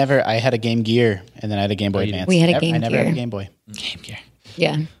 Yeah, I had a Game Gear and then I had a Game Boy Advance. We had a I Game never had a Gear. Game Boy. Game Gear.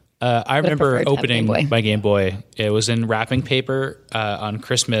 Yeah. I remember preferred to have opening Game Boy. my Game Boy. It was in wrapping paper on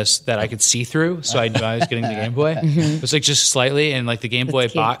Christmas that I could see through, so I knew I was getting the Game Boy. It was like just slightly, and like the Game Boy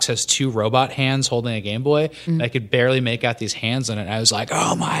cute. box has 2 robot hands holding a Game Boy. And I could barely make out these hands on it. And I was like,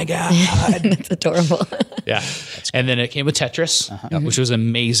 "Oh my god!" That's adorable. Yeah, and then it came with Tetris, which was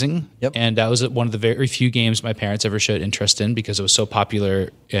amazing. Yep. And that was one of the very few games my parents ever showed interest in because it was so popular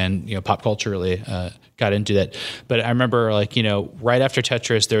and pop culturally got into that. But I remember right after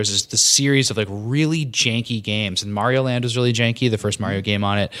Tetris, there was this series of like really janky games, and Mario Land was really janky, the first Mario game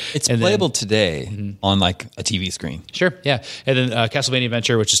on it. It's And then- playable today on like a TV screen. Sure, yeah. And then Castlevania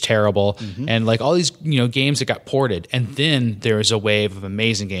Adventure, which is terrible, and like all these games that got ported. And then there was a wave of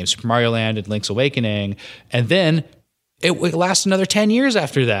amazing games, Super Mario Land and Link's Awakening, and then it would last another 10 years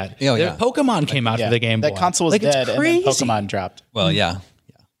after that. Oh, yeah. Pokemon came out for the Game Boy. That console was Like, it's dead and then crazy. Pokemon dropped. Well, yeah.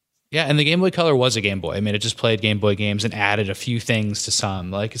 Yeah, and the Game Boy Color was a Game Boy. I mean, it just played Game Boy games and added a few things to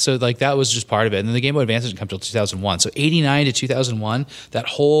some. That was just part of it. And then the Game Boy Advance didn't come until 2001. So 89 to 2001, that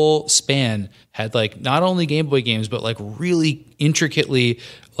whole span had like not only Game Boy games, but like really intricately,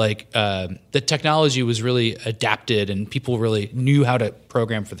 the technology was really adapted and people really knew how to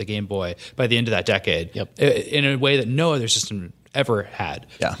program for the Game Boy by the end of that decade. Yep. In a way that no other system ever had.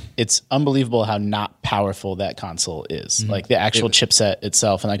 Yeah. It's unbelievable how not powerful that console is. Like the actual chipset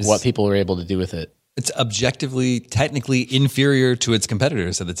itself and like what people were able to do with it. It's objectively, technically inferior to its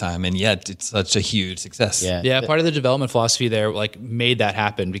competitors at the time, and yet it's such a huge success. Yeah, part of the development philosophy there made that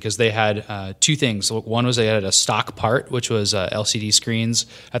happen because they had two things. One was they had a stock part, which was LCD screens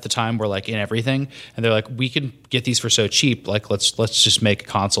at the time were like in everything, and they're like, we can get these for so cheap. Like let's just make a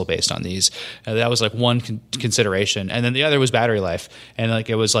console based on these. And that was like one consideration, and then the other was battery life, and like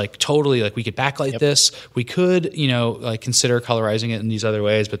it was like totally like we could backlight this. We could consider colorizing it in these other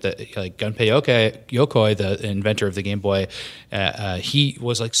ways, but Gunpei Yokoi, the inventor of the Game Boy, he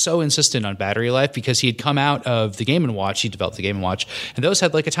was like so insistent on battery life because he had come out of the Game & Watch. He developed the Game & Watch, and those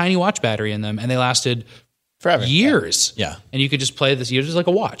had like a tiny watch battery in them, and they lasted forever, years. Yeah. And you could just play this. It was just like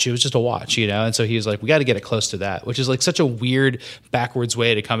a watch. It was just a watch, And so he was like, we got to get it close to that, which is like such a weird backwards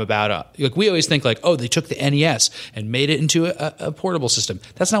way to come about. Like we always think like, oh, they took the NES and made it into a portable system.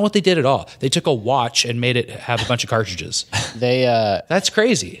 That's not what they did at all. They took a watch and made it have a bunch of cartridges. That's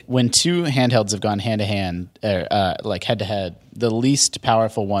crazy. When two handhelds have gone hand to hand, like head to head, the least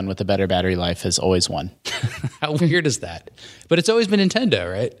powerful one with a better battery life has always won. How weird is that? But it's always been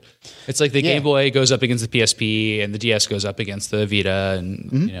Nintendo, right? It's like the Game Boy goes up against the PSP and the DS goes up against the Vita,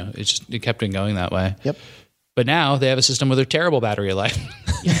 and it kept on going that way. Yep. But now they have a system with a terrible battery life.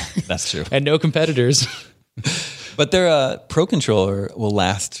 That's true. And no competitors. But their Pro controller will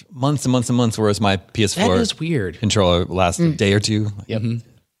last months and months and months, whereas my PS4 that is weird. controller will last a day or two. Yep.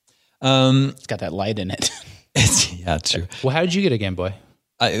 It's got that light in it. Yeah, true. Well, how did you get a Game Boy?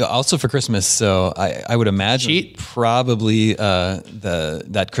 Also for Christmas, so I would imagine Cheat? probably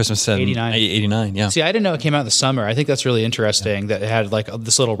that Christmas set 89. Yeah. See, I didn't know it came out in the summer. I think that's really interesting that it had like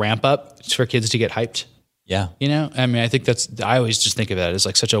this little ramp up for kids to get hyped. Yeah. I mean, I think I always just think of it as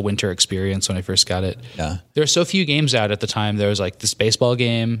like such a winter experience when I first got it. Yeah. There were so few games out at the time. There was like this baseball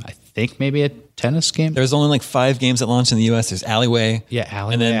game, I think maybe a tennis game. There's only like 5 games that launched in the US. There's Alleyway. Yeah,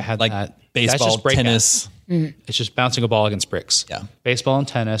 Alleyway. And then I had like that. baseball, tennis. It's just bouncing a ball against bricks. Yeah. Baseball and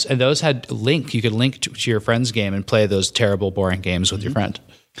tennis. And those had you could link to your friend's game and play those terrible, boring games with your friend.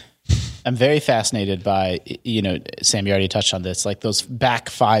 I'm very fascinated by, Sam, you already touched on this, like those back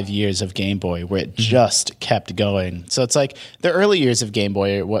 5 years of Game Boy where it just kept going. So it's like the early years of Game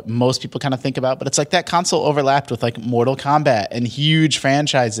Boy are what most people kind of think about, but it's like that console overlapped with like Mortal Kombat and huge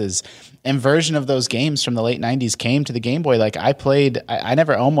franchises. And version of those games from the late 90s came to the Game Boy. Like I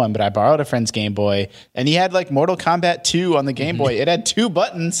never owned one, but I borrowed a friend's Game Boy, and he had like Mortal Kombat 2 on the Game Boy. It had 2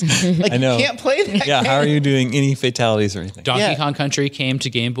 buttons. Like I know. You can't play that Yeah, game. how are you doing any fatalities or anything? Donkey Kong Country came to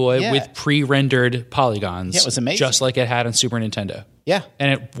Game Boy with pre-rendered polygons. Yeah, it was amazing. Just like it had on Super Nintendo. Yeah.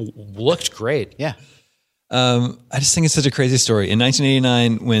 And it looked great. Yeah. I just think it's such a crazy story. In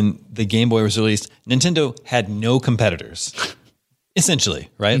 1989, when the Game Boy was released, Nintendo had no competitors. Essentially,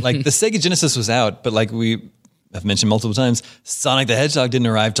 right? Like the Sega Genesis was out, but like we have mentioned multiple times, Sonic the Hedgehog didn't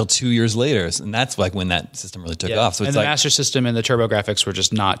arrive till 2 years later. And that's like when that system really took off. So it's the Master System and the TurboGrafx were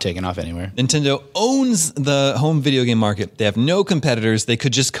just not taking off anywhere. Nintendo owns the home video game market. They have no competitors. They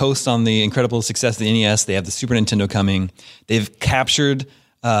could just coast on the incredible success of the NES. They have the Super Nintendo coming. They've captured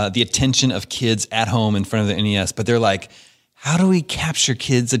the attention of kids at home in front of the NES, but they're like, how do we capture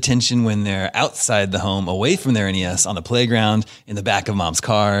kids' attention when they're outside the home, away from their NES, on the playground, in the back of mom's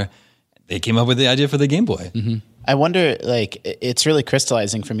car? They came up with the idea for the Game Boy. Mm-hmm. I wonder, like, it's really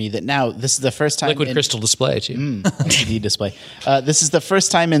crystallizing for me that now this is the first time. Liquid crystal display, too. LCD display. This is the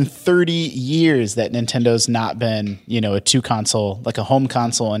first time in 30 years that Nintendo's not been, a 2 console, like a home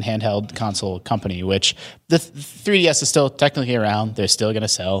console and handheld console company, which the 3DS is still technically around. They're still going to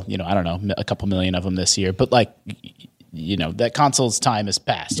sell, I don't know, a couple million of them this year. But, like, that console's time has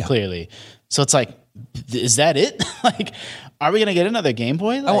passed, clearly. So it's like, is that it? Like, are we going to get another Game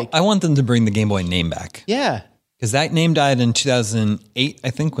Boy? Like, I want them to bring the Game Boy name back. Yeah. Because that name died in 2008, I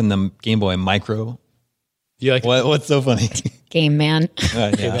think, when the Game Boy Micro. You like What's so funny? Game Man.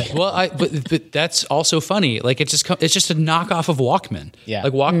 Yeah. Well, but that's also funny. Like it's just a knockoff of Walkman. Yeah.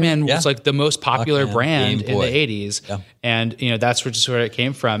 Like Walkman was like the most popular Walkman, brand Game in Boy. the 80s. Yeah. And that's just where it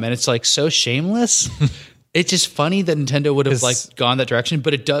came from. And it's like so shameless. It's just funny that Nintendo would have like gone that direction,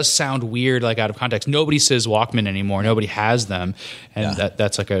 but it does sound weird, like out of context. Nobody says Walkman anymore. Nobody has them, and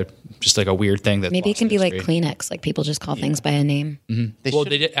that's like a weird thing. That maybe it can be like Kleenex, like people just call things by a name. They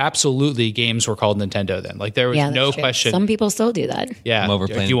did absolutely. Games were called Nintendo then. Like there was no question. Some people still do that. Yeah, I'm over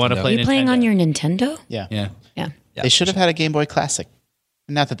playing. If you want to play, Are you playing on your Nintendo? Yeah. They should have had a Game Boy Classic.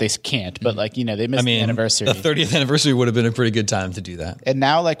 Not that they can't, but like, you know, they missed the anniversary. The 30th anniversary would have been a pretty good time to do that. And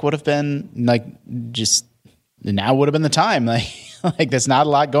now like would have been like just now would have been the time. Like there's not a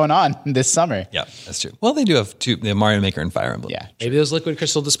lot going on this summer. Yeah, that's true. Well, they do have the Mario Maker and Fire Emblem. Yeah. Maybe those liquid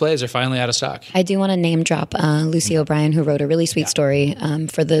crystal displays are finally out of stock. I do want to name drop Lucy O'Brien, who wrote a really sweet story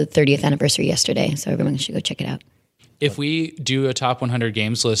for the 30th anniversary yesterday. So everyone should go check it out. If we do a top 100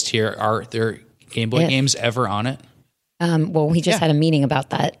 games list here, are there Game Boy games ever on it? Well, we just had a meeting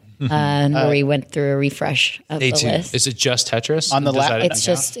about that where we went through a refresh of the list. Is it just Tetris? On the It's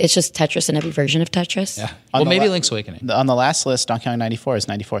just Tetris and every version of Tetris. Yeah. Well, maybe Link's Awakening. On the last list, Donkey Kong 94 is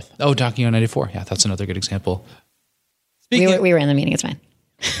 94th. Oh, Donkey Kong 94. Yeah, that's another good example. We were in the meeting. It's fine.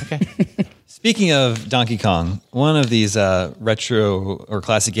 Okay. Speaking of Donkey Kong, one of these retro or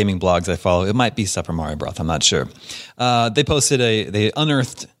classic gaming blogs I follow, it might be Super Mario Broth, I'm not sure. They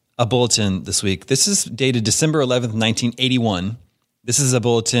unearthed a bulletin this week. This is dated December 11th, 1981. This is a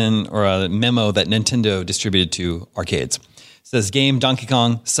bulletin or a memo that Nintendo distributed to arcades. It says, game Donkey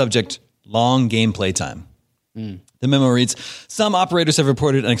Kong, subject, long gameplay time. The memo reads, some operators have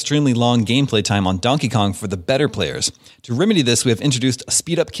reported an extremely long gameplay time on Donkey Kong for the better players. To remedy this, we have introduced a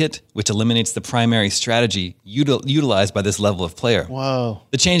speed-up kit, which eliminates the primary strategy utilized by this level of player. Whoa.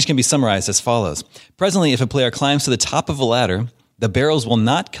 The change can be summarized as follows. Presently, if a player climbs to the top of a ladder, the barrels will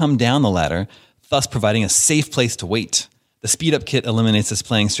not come down the ladder, thus providing a safe place to wait. The speed-up kit eliminates this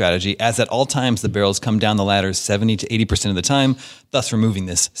playing strategy, as at all times the barrels come down the ladder 70 to 80% of the time, thus removing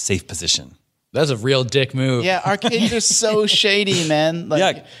this safe position. That's a real dick move. Yeah, arcades are so shady, man. Like,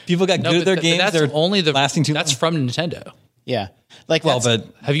 yeah, people got good at their games. That's They're only lasting too long. That's from Nintendo. Yeah. Like, Well, but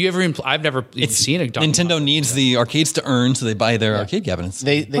Have you ever? I've never even seen a Donkey Nintendo Kong. needs the arcades to earn, so they buy their arcade cabinets.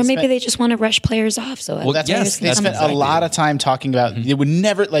 they Or maybe spent- they just want to rush players off. So Well, That's yes, they that's spent exactly a lot it. of time talking about. They would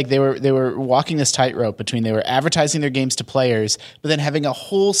never like they were walking this tightrope between they were advertising their games to players, but then having a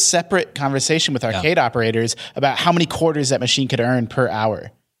whole separate conversation with arcade operators about how many quarters that machine could earn per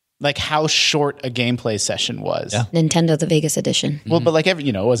hour, like how short a gameplay session was. Yeah. Nintendo, the Vegas edition. Well, but like it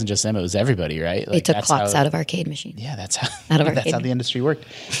wasn't just them; it was everybody, right? They Like, took that's clocks how- out of arcade machines. Yeah, that's how Out of that's arcade. how the industry worked,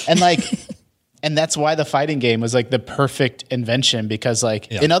 and like. And that's why the fighting game was like the perfect invention, because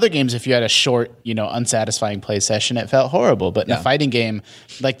like in other games, if you had a short, unsatisfying play session, it felt horrible. But in a fighting game,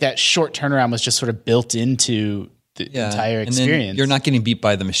 like that short turnaround was just sort of built into the entire And then experience. you're not getting beat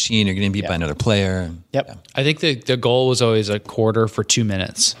by the machine. You're getting beat by another player. Yep. I think the goal was always a quarter for 2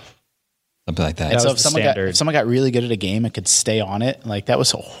 minutes. Something like that. And so was if the standard. if someone got really good at a game and could stay on it, like that was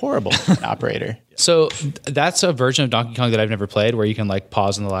so horrible for an operator. So that's a version of Donkey Kong that I've never played, where you can like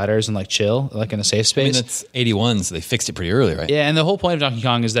pause on the ladders and like chill, like in a safe I mean, space. that's 81, so they fixed it pretty early, right? Yeah, and the whole point of Donkey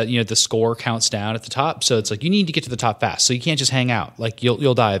Kong is that the score counts down at the top, so it's like you need to get to the top fast. So you can't just hang out; like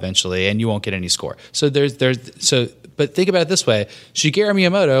you'll die eventually, and you won't get any score. So but think about it this way: Shigeru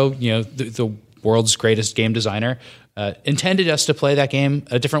Miyamoto, the world's greatest game designer, intended us to play that game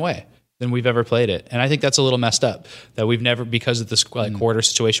a different way than we've ever played it, and I think that's a little messed up. That we've never, because of this quarter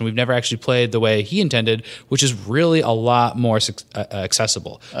situation, we've never actually played the way he intended, which is really a lot more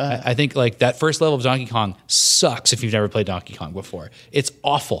accessible. I think like that first level of Donkey Kong sucks if you've never played Donkey Kong before. It's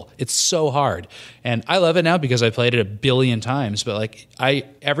awful. It's so hard, and I love it now because I played it a billion times. But like I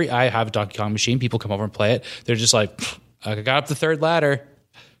have a Donkey Kong machine. People come over and play it. They're just like, I got up the third ladder.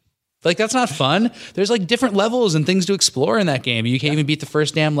 Like, that's not fun. There's like different levels and things to explore in that game. You can't even beat the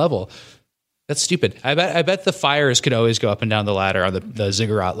first damn level. That's stupid. I bet the fires could always go up and down the ladder on the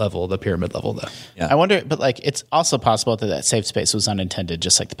ziggurat level, the pyramid level, though. Yeah. I wonder, but like it's also possible that safe space was unintended,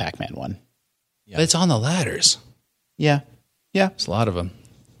 just like the Pac-Man one. But it's on the ladders. Yeah. There's a lot of them.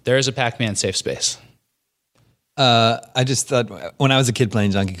 There is a Pac-Man safe space. I just thought when I was a kid playing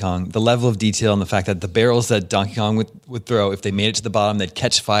Donkey Kong, the level of detail and the fact that the barrels that Donkey Kong would throw, if they made it to the bottom, they'd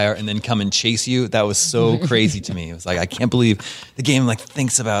catch fire and then come and chase you. That was so crazy to me. It was like, I can't believe the game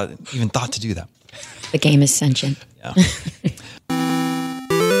even thought to do that. The game is sentient. Yeah.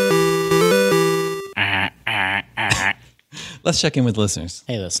 Let's check in with listeners.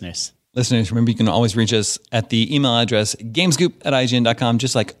 Hey, listeners. Listeners, remember you can always reach us at the email address gamescoop@ign.com,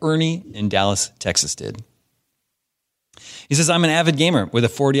 just like Ernie in Dallas, Texas did. He says, I'm an avid gamer with a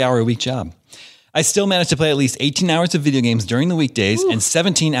 40-hour-a-week job. I still manage to play at least 18 hours of video games during the weekdays and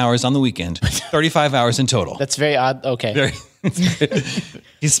 17 hours on the weekend, 35 hours in total. That's very odd. Okay.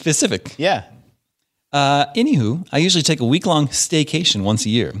 He's specific. Yeah. Anywho, I usually take a week-long staycation once a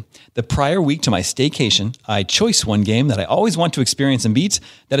year. The prior week to my staycation, I choice one game that I always want to experience and beat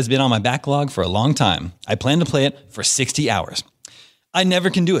that has been on my backlog for a long time. I plan to play it for 60 hours. I never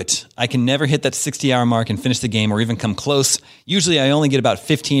can do it. I can never hit that 60-hour mark and finish the game or even come close. Usually I only get about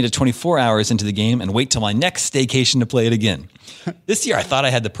 15 to 24 hours into the game and wait till my next staycation to play it again. This year I thought I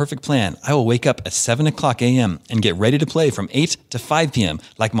had the perfect plan. I will wake up at 7 o'clock a.m. and get ready to play from 8 to 5 p.m.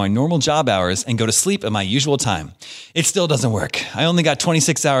 like my normal job hours and go to sleep at my usual time. It still doesn't work. I only got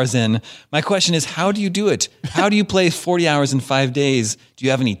 26 hours in. My question is, how do you do it? How do you play 40 hours in 5 days? Do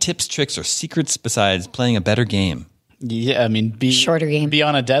you have any tips, tricks, or secrets besides playing a better game? Yeah, I mean, Shorter game. Be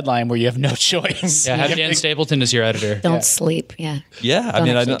on a deadline where you have no choice. Yeah, have Dan Stapleton as your editor. Don't sleep. Yeah. Yeah, I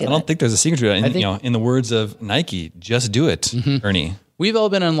mean, I don't think there's a secret to it. And, in the words of Nike, just do it, Ernie. We've all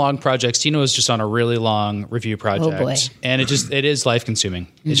been on long projects. Tina was just on a really long review project. Oh boy. And it is life consuming.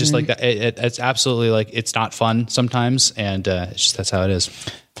 It's just like that. It's absolutely like, it's not fun sometimes. And it's just, that's how it is.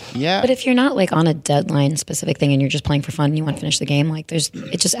 Yeah. But if you're not like on a deadline specific thing and you're just playing for fun and you want to finish the game, like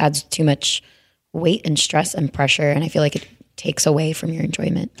it just adds too much weight and stress and pressure. And I feel like it takes away from your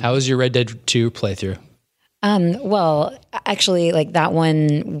enjoyment. How was your Red Dead 2 playthrough? Well, actually, like that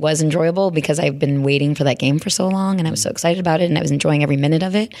one was enjoyable because I've been waiting for that game for so long and I was so excited about it and I was enjoying every minute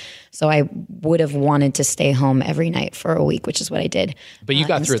of it. So I would have wanted to stay home every night for a week, which is what I did. But you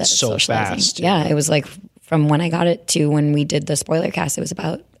got through it instead of so fast. Yeah, it was like from when I got it to when we did the spoiler cast, it was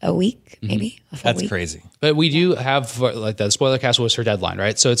about a week, maybe a full That's week. crazy. But we do have, like, the spoiler cast was her deadline,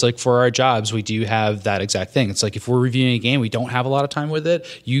 right? So it's like for our jobs, we do have that exact thing. It's like if we're reviewing a game, we don't have a lot of time with it.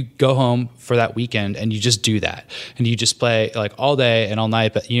 You go home for that weekend and you just do that. And you just play like all day and all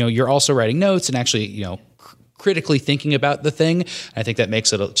night. But, you're also writing notes and actually, critically thinking about the thing. I think that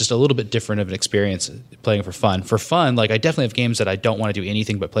makes it just a little bit different of an experience playing for fun. For fun, like I definitely have games that I don't want to do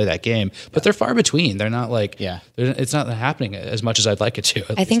anything but play that game, but they're far between. They're not like, it's not happening as much as I'd like it to.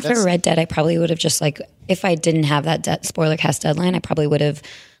 I think for Red Dead, I probably would have just like, if I didn't have that spoiler cast deadline, I probably would have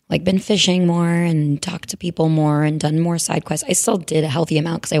like been fishing more and talked to people more and done more side quests. I still did a healthy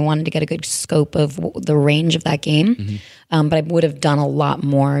amount because I wanted to get a good scope of the range of that game. But I would have done a lot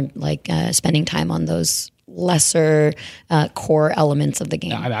more like spending time on those lesser core elements of the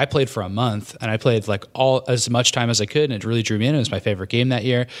game. I played for a month and I played like as much time as I could and it really drew me in. It was my favorite game that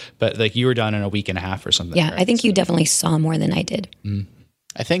year, but like you were done in a week and a half or something. Yeah, right? I think you definitely saw more than I did.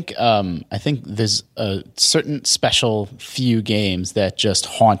 I think there's a certain special few games that just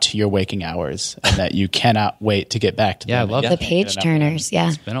haunt your waking hours and that you cannot wait to get back to. Yeah, I love the page turners.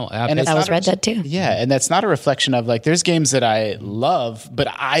 Yeah, and that was Red Dead too. Yeah, and that's not a reflection of like there's games that I love, but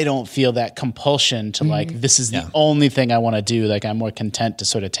I don't feel that compulsion to like this is the only thing I want to do. Like I'm more content to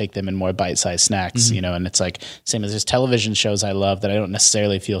sort of take them in more bite-sized snacks, and it's like same as there's television shows I love that I don't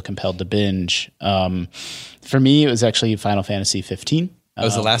necessarily feel compelled to binge. For me, it was actually Final Fantasy 15. That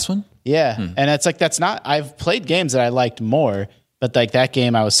was the last one? Yeah. And it's like, I've played games that I liked more, but like that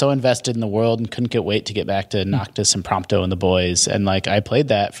game, I was so invested in the world and couldn't wait to get back to Noctis and Prompto and the boys. And like, I played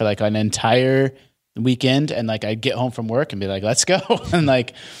that for like an entire weekend and like I'd get home from work and be like, let's go. And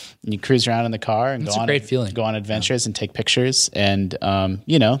like, you cruise around in the car and go on adventures and take pictures. And,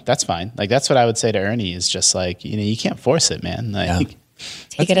 that's fine. Like, that's what I would say to Ernie is just like, you can't force it, man. Like,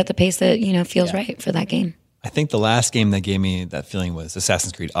 take it at the pace that, feels right for that game. I think the last game that gave me that feeling was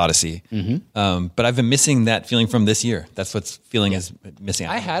Assassin's Creed Odyssey. But I've been missing that feeling from this year. That's what's feeling is missing.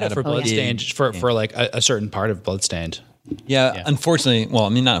 I had it for Bloodstained for like a certain part of Bloodstained. Yeah, unfortunately, well, I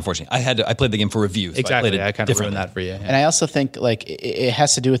mean, not unfortunately. I played the game for review. So exactly, I kind of ruined that for you. Yeah. And I also think like it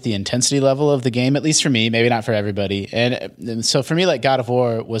has to do with the intensity level of the game, at least for me, maybe not for everybody. And so for me, like God of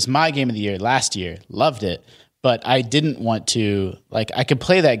War was my game of the year last year. Loved it. But I didn't want to, like, I could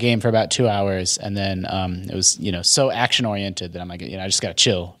play that game for about 2 hours and then it was, so action oriented that I'm like, I just got to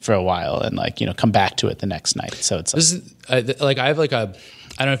chill for a while and like, come back to it the next night. So it's like, I have like I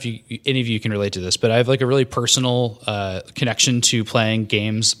don't know if any of you can relate to this, but I have like a really personal connection to playing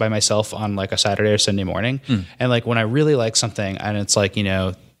games by myself on like a Saturday or Sunday morning. And like when I really like something and it's like,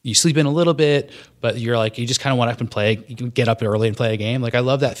 you sleep in a little bit, but you're like, you just kind of want to up and play. You can get up early and play a game. Like I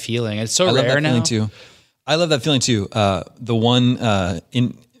love that feeling. It's so rare now. I love that feeling too. The one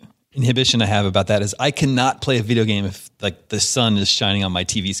inhibition I have about that is I cannot play a video game if like the sun is shining on my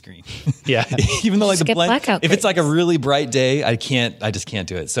TV screen. Yeah. Even though like just the blackout if it's like a really bright day, I just can't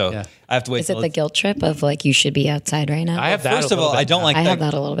do it. So I have to wait. Is it the guilt trip of like you should be outside right now? I have that. First of all, I don't like I that. have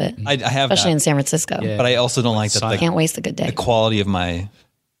that a little bit. I have especially that. in San Francisco. Yeah. But I also don't like that. I can't waste a good day. The quality of my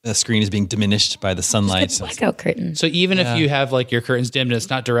screen is being diminished by the sunlight. Blackout curtain. So even if you have like your curtains dimmed and it's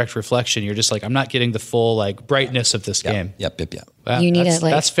not direct reflection, you're just like, I'm not getting the full like brightness of this game. Yep. You need to,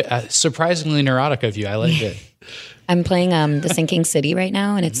 like- that's surprisingly neurotic of you. I like it. I'm playing The Sinking City right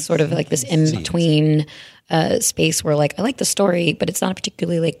now, and it's sort of like this in between space where like I like the story, but it's not a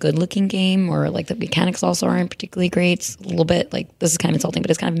particularly like good looking game, or like the mechanics also aren't particularly great. It's a little bit like, this is kind of insulting,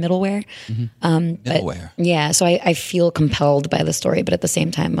 but it's kind of middleware. Middleware. Yeah, so I feel compelled by the story, but at the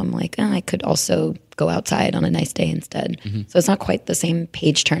same time, I'm like, I could also go outside on a nice day instead. So it's not quite the same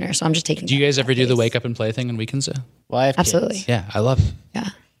page turner. So I'm just taking. Do you guys ever do the wake up and play thing on weekends? Well, I have Absolutely. kids. Yeah, I love it. Yeah.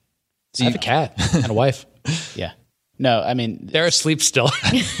 I have a cat and a wife. Yeah. No, I mean, They're asleep still.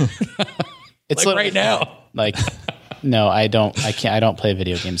 it's like right now. Like, no, I don't play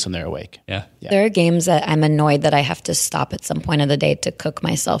video games when they're awake. Yeah. There are games that I'm annoyed that I have to stop at some point of the day to cook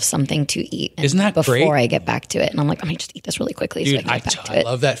myself something to eat. Isn't that before great? I get back to it? And I'm like, I'm going to just eat this really quickly so I Dude, can get back to I it.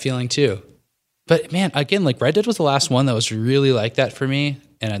 love that feeling too. But man, again, like Red Dead was the last one that was really like that for me.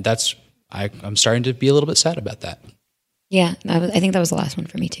 And I'm starting to be a little bit sad about that. Yeah, I think that was the last one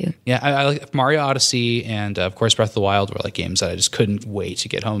for me too. Yeah, I like Mario Odyssey and of course Breath of the Wild were like games that I just couldn't wait to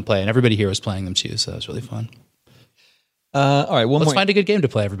get home and play. And everybody here was playing them too, so that was really fun. All right, Let's find a good game to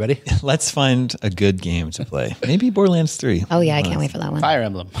play, everybody. Let's find a good game to play. Maybe Borderlands 3. Oh yeah, I can't wait for that one. Fire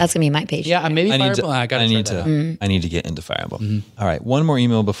Emblem. That's gonna be my page. Yeah, maybe I need to. Fire Emblem. I need to get into Fire Emblem. All right, one more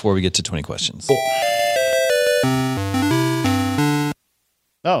email before we get to 20 questions.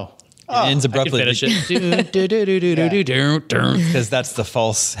 Oh, It ends I can abruptly finish it. because that's the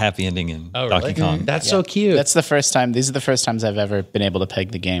false happy ending in Oh, Donkey really? Kong. That's so cute. that's the first time. These are the first times I've ever been able to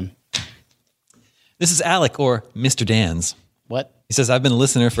peg the game. This is Alec, or Mr. Dan's. What? He says, I've been a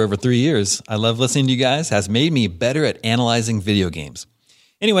listener for over 3 years. I love listening to you guys. Has made me better at analyzing video games.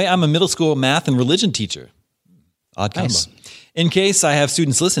 Anyway, I'm a middle school math and religion teacher. Odd combo. Nice. In case I have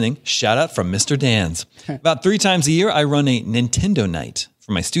students listening, shout out from Mr. Dan's. About 3 times a year, I run a Nintendo night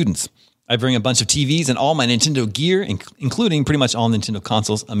for my students. I bring a bunch of TVs and all my Nintendo gear, including pretty much all Nintendo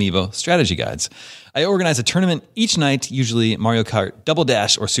consoles, amiibo, strategy guides. I organize a tournament each night, usually Mario Kart, Double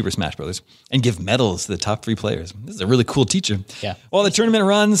Dash, or Super Smash Bros., and give medals to the top 3 players. This is a really cool teacher. Yeah. While the tournament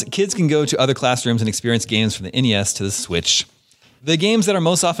runs, kids can go to other classrooms and experience games from the NES to the Switch. The games that are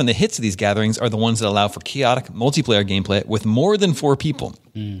most often the hits of these gatherings are the ones that allow for chaotic multiplayer gameplay with more than 4 people.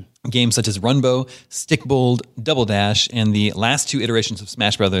 Games such as Runbow, Stickbold, Double Dash, and the last 2 iterations of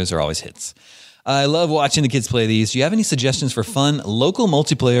Smash Brothers are always hits. I love watching the kids play these. Do you have any suggestions for fun, local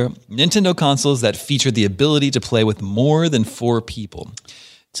multiplayer Nintendo consoles that feature the ability to play with more than 4 people?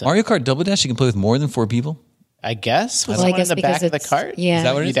 Mario Kart Double Dash, you can play with more than 4 people? I guess. Was Well, the I one in guess the because back of the it's cart? Yeah, Is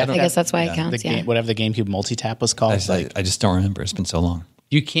that what it is? I guess that's why it The counts. Yeah. game, whatever the GameCube multi-tap was called. I just don't remember. It's been so long.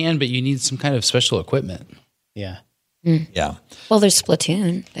 You can, but you need some kind of special equipment. yeah. Yeah. Well, there's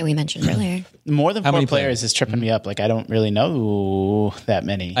Splatoon that we mentioned earlier. More than How 4 many players players? is tripping me up. Like, I don't really know that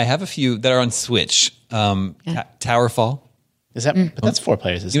many. I have a few that are on Switch. Towerfall. Is that? But that's 4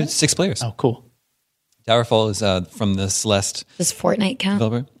 players, isn't You it? have 6 players. Oh, cool. Towerfall is from the Celeste Does Fortnite count?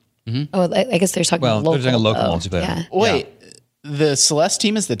 developer. Oh, I guess they're talking Well, about they're local. talking local though. multiplayer. Yeah. Wait, the Celeste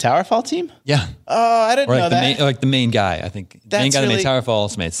team is the Towerfall team? Yeah. Oh, I didn't Or know like the that. main, the main guy, I think. The main That's guy that made really- Towerfall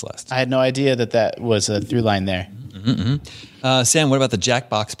also made Celeste. I had no idea that was a through line there. Sam, what about the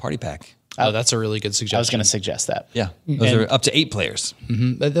Jackbox Party Pack? Oh, that's a really good suggestion. I was going to suggest that. Yeah. Those are up to 8 players.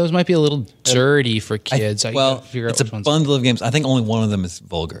 But those might be a little dirty for kids. I Well, gotta figure out it's a which ones. bundle of games. I think only one of them is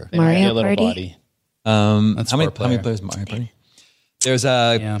vulgar. They might be Mario a little Party? body. How many 4 player. players Mario Party? There's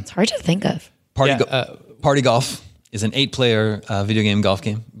a Yeah. It's hard to think of. Party Golf is an 8-player video game golf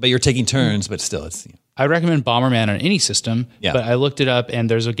game, but you're taking turns, but still it's I recommend Bomberman on any system, Yeah. but I looked it up and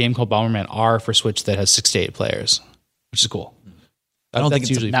there's a game called Bomberman R for Switch that has 6 to 8 players, which is cool. I don't think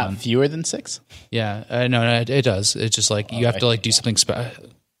That's it's usually Not fun. fewer than 6? Yeah, no, it does. It's just like you have to like do something.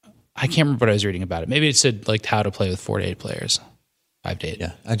 I can't remember what I was reading about it. Maybe it said like how to play with 4 to 8 players, 5 to 8.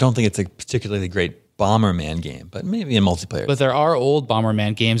 Yeah. I don't think it's a particularly great Bomberman game, but maybe in multiplayer. But there are old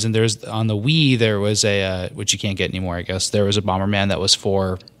Bomberman games, and there's on the Wii there was a which you can't get anymore. I guess there was a Bomberman that was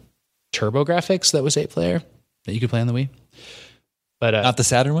for Turbo Graphics that was 8 player that you could play on the Wii. But Not the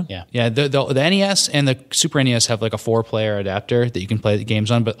Saturn one? Yeah. the NES and the Super NES have like a 4-player adapter that you can play the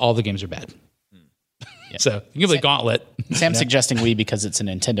games on, but all the games are bad. So you can play Gauntlet. Sam's suggesting Wii because it's a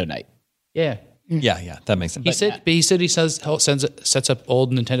Nintendo night. Yeah. Yeah, that makes sense. He said he sets up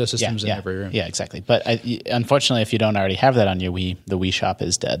old Nintendo systems in every room. Yeah, exactly. But unfortunately, if you don't already have that on your Wii, the Wii shop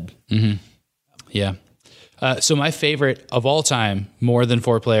is dead. Yeah. So my favorite of all time, more than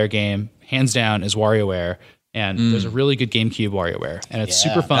 4-player game, hands down, is WarioWare. And there's a really good GameCube WarioWare, and it's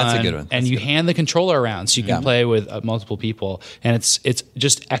super fun. That's a good one. And you hand the controller around, so you can play with multiple people, and it's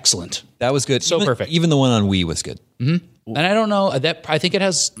just excellent. That was good. So perfect. Even the one on Wii was good. And I don't know that I think it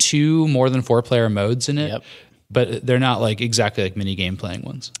has 2 more than 4-player modes in it. Yep. but they're not like exactly like mini game playing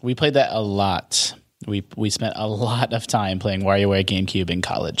ones. We played that a lot. We spent a lot of time playing WarioWare GameCube in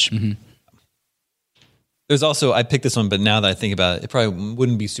college. Mm-hmm. There's also, I picked this one, but now that I think about it, it probably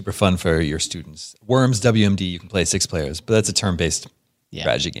wouldn't be super fun for your students. Worms WMD, you can play 6 players, but that's a turn-based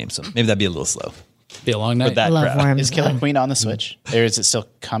strategy game, so maybe that'd be a little slow. Be a long night. With that I love crowd. Worms. Is Killer Queen on the Switch? Or is it still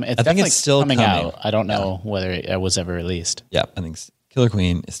coming? It's I think definitely it's still coming coming. out. I don't know whether it was ever released. Yeah, I think Killer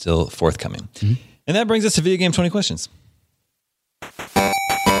Queen is still forthcoming. And that brings us to Video Game 20 questions.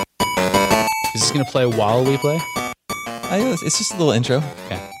 Is this going to play while we play? It's just a little intro.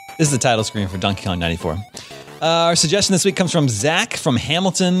 Okay. This is the title screen for Donkey Kong 94. Our suggestion this week comes from Zach from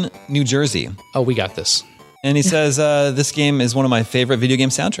Hamilton, New Jersey. Oh, we got this. And he says, this game is one of my favorite video game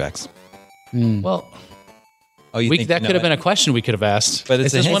soundtracks. Well, Oh, you think that you know could have it? been a question we could have asked. But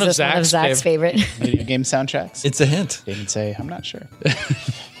it's this a hint. one of Is this one of Zach's Zach's favorite? Video game soundtracks? It's a hint. They can say, I'm not sure.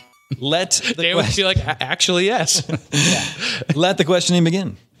 Let the, They would be like, actually, yes. let the questioning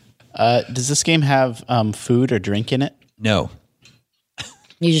begin. Does this game have food or drink in it? No.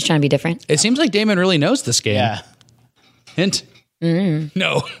 You're just trying to be different. It seems like Damon really knows this game. Yeah. Hint.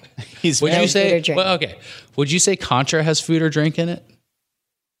 No. He's Would very- you food or say? drink. Well, okay. Would you say Contra has food or drink in it?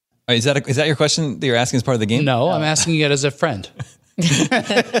 All right, is that your question that you're asking as part of the game? No, I'm asking it as a friend.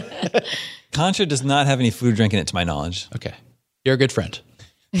 Contra does not have any food or drink in it, to my knowledge. Okay, you're a good friend.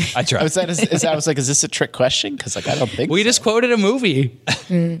 I tried. I was like, is this a trick question? Because like I don't think We just quoted a movie.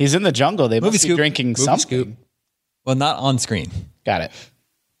 he's in the jungle. They must be scoop. drinking Movie something. scoop. Well, not on screen. Got it.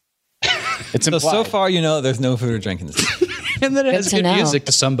 It's So implied. far, you know, there's no food or drink in this game. And then it has to good know. music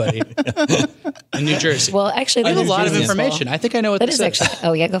to somebody in New Jersey. Well, actually, I have a that is lot of useful. information. I think I know what That this is actually.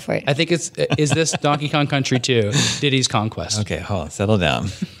 Oh yeah, go for it. I think is this Donkey Kong Country 2, Diddy's Conquest. Okay, hold on, settle down.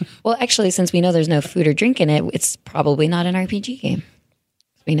 Well, actually, since we know there's no food or drink in it, it's probably not an RPG game.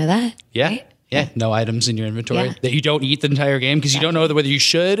 We know that. Yeah. right? Yeah, no items in your inventory Yeah. that you don't eat the entire game because you don't know whether you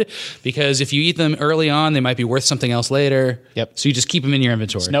should. Because if you eat them early on, they might be worth something else later. Yep. So you just keep them in your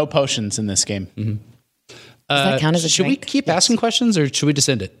inventory. No potions in this game. Does that count as a should drink? we keep asking questions or should we just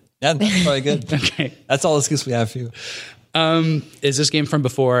end it? Yeah, that's probably good. Okay. That's all the excuse we have for you. Is this game from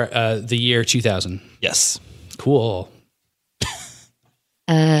before the year 2000? Yes. Cool.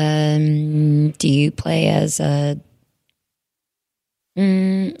 Do you play as a? I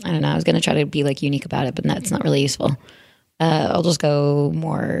don't know. I was going to try to be like unique about it, but that's not really useful. I'll just go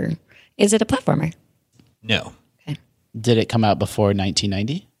more. Is it a platformer? No. Did it come out before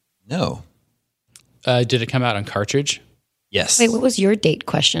 1990? No. Did it come out on cartridge? Yes. Wait, what was your date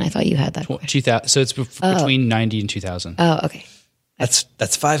question? I thought you had that. question. 2000. So it's between 90 and 2000. Oh, okay.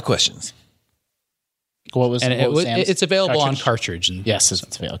 That's 5 questions. What was? And what was Sam's it's available on cartridge? cartridge. And Yes,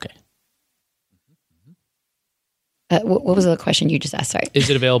 it's okay. What was the question you just asked? Sorry. Is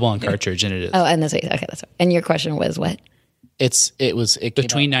it available on cartridge? And it is. Oh, and that's right. Okay, that's right. And your question was what? It came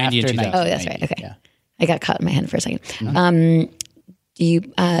Between out 90 and after 2000. Oh, that's right. 1990, Okay. Yeah. I got caught in my head for a second. Mm-hmm. Do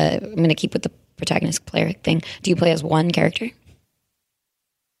you? I'm going to keep with the protagonist player thing. Do you play as one character?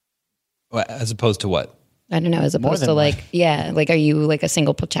 Well, as opposed to what? I don't know. As opposed than to one. like, yeah, like, are you like a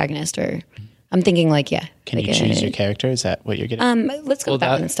single protagonist or? I'm thinking like, yeah. Can like you choose your character? Is that what you're getting? Let's go with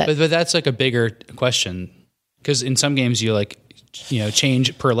that one instead. but that's like a bigger question because in some games you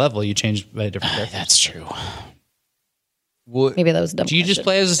change per level. You change by a different character. That's true. Maybe that was a dumb. Do you just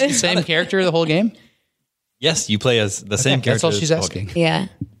play as the same character the whole game? Yes, you play as the same character. That's all she's the whole asking. game. Yeah,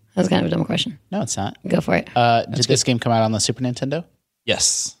 that was kind of a dumb question. No, it's not. Go for it. Did this game come out on the Super Nintendo?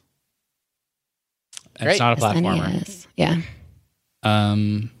 Yes. And it's not a platformer. Yes. Yeah.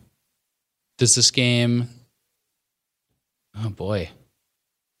 Does this game? Oh boy,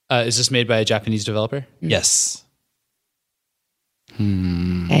 is this made by a Japanese developer? Yes.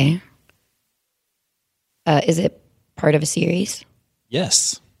 Okay. Is it part of a series?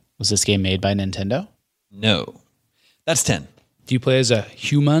 Yes. Was this game made by Nintendo? No. That's 10. Do you play as a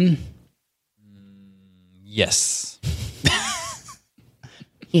human? Yes.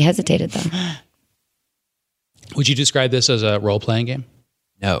 He hesitated though. Would you describe this as a role-playing game?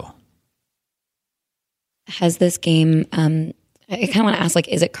 No. Has this game? I kind of want to ask, like,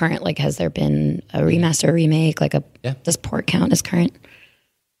 is it current? Like, has there been a remaster, remake? Like, Yeah. does port count as current?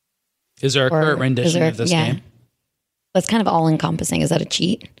 Is there a Or current is rendition there- of this yeah. game? That's kind of all encompassing. Is that a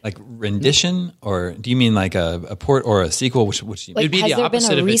cheat? Like rendition, or do you mean like a port or a sequel? Which do you Like, It'd be has the there been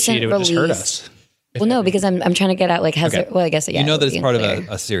opposite a of a recent cheat. It would just hurt release? us. Well, no, because I'm trying to get at like, has Okay. there? Well, I guess yeah. you know that would it's be part of unclear.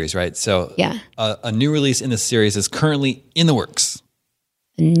 a series, right? So Yeah. a new release in the series is currently in the works.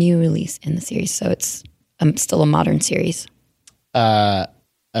 A new release in the series, so it's still a modern series.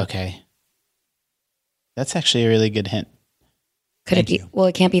 Okay. That's actually a really good hint. Could it be? Well,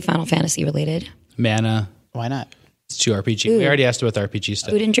 it can't be Final Fantasy related. Mana. Why not? It's too RPG. Food. We already asked about the RPG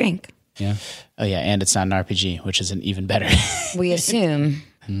stuff. Food and drink. Yeah. Oh yeah, and it's not an RPG, which isn't even better. We assume.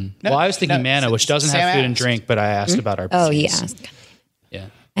 Well, I was thinking Mana, which doesn't have Sam food and asked. drink, but I asked about RPGs. Oh, he asked. Yeah.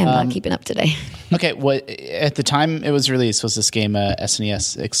 I'm not keeping up today. Okay, what at the time it was released, was this game a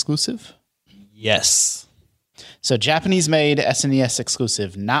SNES exclusive? Yes. So Japanese-made SNES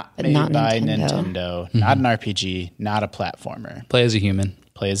exclusive, not But made not by Nintendo. Nintendo, not an RPG, not a platformer. Play as a human.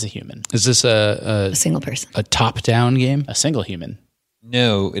 Play as a human, Is this A single person. a top-down game? a single human.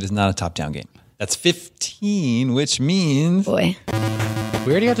 No, it is not a top-down game. That's 15, which means Boy.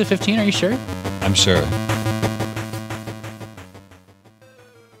 We already got to 15. Are you sure? I'm sure.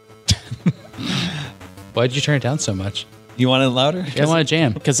 Why did you turn it down so much? You want it louder? I want to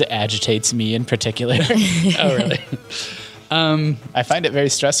jam. Because it agitates me in particular. Oh, really? I find it very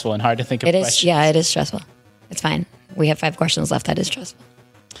stressful and hard to think of It is, questions. yeah, it is stressful. It's fine. We have 5 questions left. That is stressful.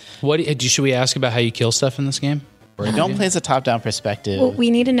 Should we ask about how you kill stuff in this game? Or Don't play as a top-down perspective. Well,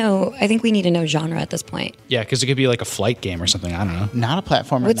 we need to know, I think we need to know genre at this point. Yeah, because it could be like a flight game or something. I don't know. Not a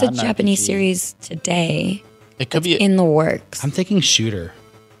platformer. What's a not an Japanese RPG. series today It could be in the works? I'm thinking shooter.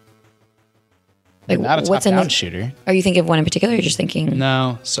 Like, not a what's in top-down the shooter. Are you thinking of one in particular or you're just thinking?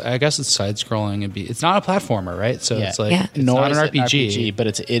 No, so I guess it's side-scrolling. It's not a platformer, right? So Yeah. it's like Yeah. it's Nor not is an it RPG. but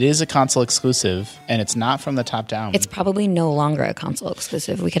it is a console exclusive, and it's not from the top down. It's probably no longer a console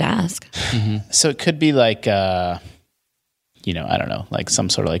exclusive. We could ask. So it could be like, I don't know, like some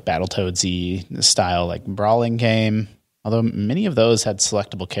sort of like Battletoads-y style, like brawling game. Although many of those had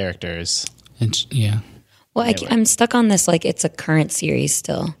selectable characters. Yeah. Well, I'm stuck on this. Like, it's a current series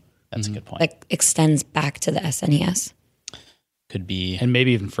still That's a good point. that extends back to the SNES. Could be, And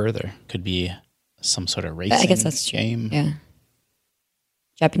maybe even further. could be some sort of racing I guess that's true. game. Yeah.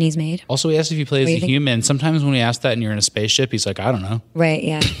 Japanese made. Also, we asked if you play as do a you think? human. Sometimes when we ask that and you're in a spaceship, he's like, I don't know. Right.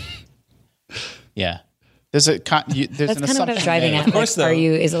 Yeah. Yeah. There's there's That's an kind of what I was assumption driving made. at. course, Like, though.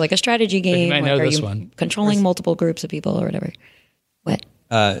 is it like a strategy game? might Like, know are this you one. controlling multiple groups of people or whatever? What?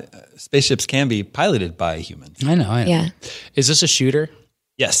 Spaceships can be piloted by humans. I know. Yeah. Is this a shooter?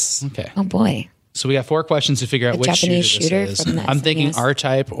 Yes. Okay. Oh boy. So we got 4 questions to figure out A which Japanese shooter this shooter is. from the I'm thinking SNES.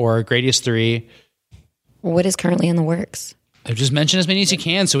 R-Type or Gradius 3. What is currently in the works? I've just mentioned as many as you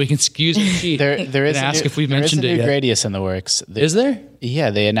can so we can excuse the cheat. There is And a ask new, if we've there is mentioned a it new yet. Gradius in the works. Is there? Yeah,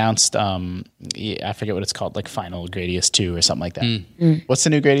 they announced. I forget what it's called, like Final Gradius 2 or something like that. Hmm. What's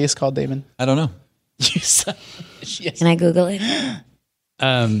the new Gradius called, Damon? I don't know. Yes. Can I Google it?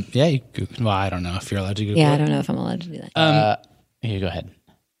 Yeah. Well, I don't know if you're allowed to Google Yeah, it. I don't know if I'm allowed to do that. Here, go ahead.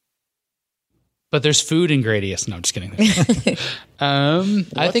 But there's food in Gradius. No, I'm just kidding.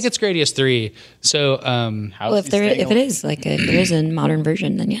 I think it's Gradius 3. So Well, if it is like if there is a modern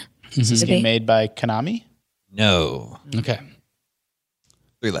version, then yeah. Is this Could game be. made by Konami? No. okay.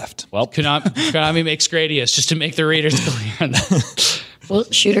 3 left. Well, Konami makes Gradius just to make the readers clear on that. Well,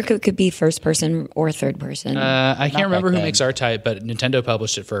 shooter could be first person or third person. I can't remember back who then. makes R-Type, but Nintendo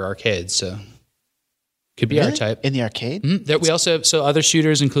published it for arcades, so could be Really? R-Type. In the arcade? We also have other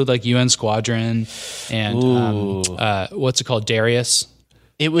shooters include like UN Squadron and what's it called, Darius.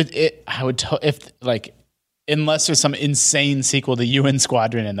 Unless there's some insane sequel to UN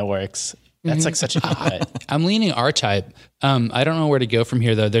Squadron in the works. That's like such a good bet. I'm leaning R-Type. I don't know where to go from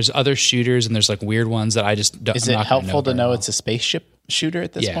here though. There's other shooters and there's like weird ones that I just don't. Is I'm it not gonna helpful to very know well. it's a spaceship shooter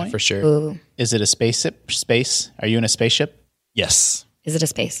at this Yeah, point? for sure. Ooh, Is it a spaceship? Space? Are you in a spaceship? Yes. is it a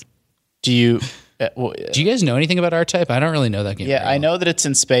space? Do you? Do you guys know anything about R-Type? I don't really know that game. Yeah, very I well. know that it's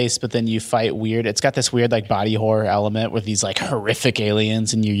in space, but then you fight weird. It's got this weird like body horror element with these like horrific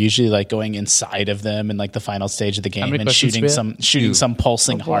aliens, and you're usually like going inside of them in like the final stage of the game many and questions shooting we have? shooting some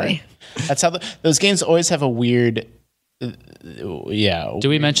pulsing Oh, boy. heart. That's how those games always have a weird. Yeah. Do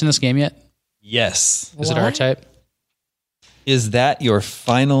we mention this game yet? Yes. Is it What? R-Type? Is that your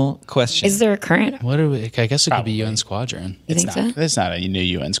final question? Is there a current? What are we? I guess it could be Probably. UN Squadron. You think so? It's not a new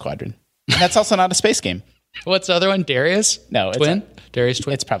UN Squadron. And that's also not a space game. What's the other one? Darius? No, it's Twin? Darius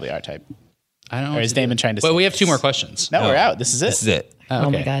Twin? It's probably R-Type. I don't know. Or what is to do. Damon trying to? Well, say we have 2 this? more questions. No, we're out. This is it. This is it. Oh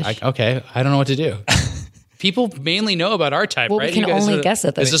my Okay. gosh. Okay. I don't know what to do. People mainly know about R-Type, Well, we right? can You guys only know- guess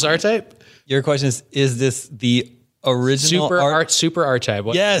at Is this this R-Type? Your question is this the original Super R-Type.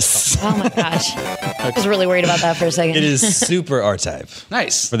 What- Yes. Oh my gosh. I was really worried about that for a second. It is super R-Type.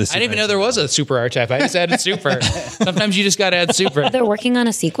 Nice. For the I didn't even Super know there was a Super R-Type. I just added Super. Sometimes you just got to add Super. They're working on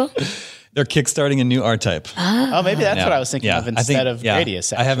a sequel. They're kickstarting a new R-Type. Oh, maybe that's what I was thinking of instead of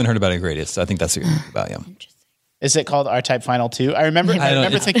Gradius. I haven't heard about a Gradius, so I think that's what you're about, yeah. Is it called R-Type Final 2? I remember I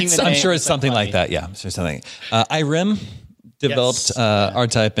don't- thinking the I'm name sure was it's something funny. like that, yeah. I'm sure something. IREM, developed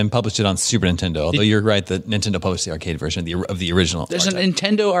R-Type and published it on Super Nintendo. Although you're right that Nintendo published the arcade version of the original. There's R-Type. a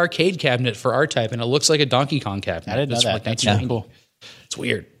Nintendo arcade cabinet for R-Type, and it looks like a Donkey Kong cabinet. I didn't know that. That's really cool. It's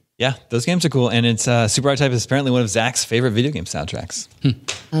weird. Yeah, those games are cool, and it's Super R-Type is apparently one of Zach's favorite video game soundtracks.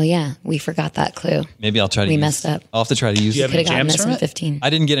 Oh yeah, we forgot that clue. Maybe I'll try to. We messed up. I'll have to try to use. Do you have Could have gotten jams this from in it? 15.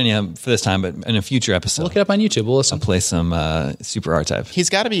 I didn't get any for this time, but in a future episode, Look it up on YouTube. We'll listen. I'll play some Super R-Type. He's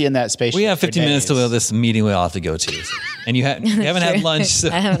got to be in that space. We have 15 minutes till this meeting we'll have to go to, and you haven't had lunch. So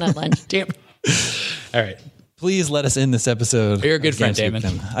I haven't had lunch. Damn. All right. please let us end this episode. You're a good friend, Gamescoop.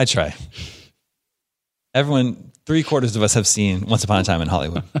 Damon. I try. Everyone, 3/4 of us have seen Once Upon a Time in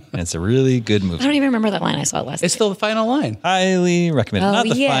Hollywood, and it's a really good I movie. don't even remember that line. I saw it last It's night. the final line. Highly recommend. Oh, Not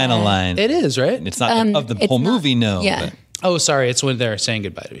the yeah. final line. It is, right? It's not of the it's whole not- movie. No. yeah. but- Oh, sorry. It's when they're saying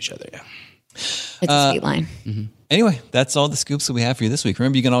goodbye to each other. Yeah. It's a sweet line. Anyway, that's all the scoops that we have for you this week.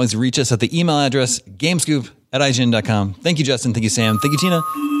 Remember, you can always reach us at the email address gamescoop@ign.com. Thank you, Justin. Thank you, Sam. Thank you, Tina.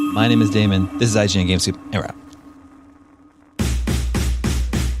 My name is Damon. This is IGN Gamescoop, and we're out.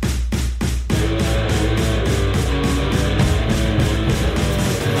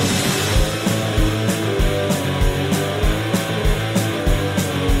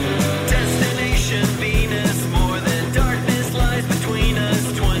 Destination Venus, more than darkness lies between us.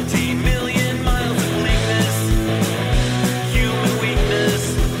 20 million miles of bleakness, human weakness.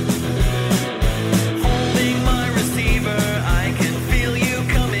 Holding my receiver, I can feel you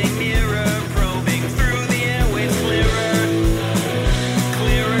coming nearer, probing through the airwaves clearer,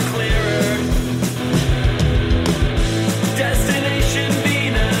 clearer, clearer. Destination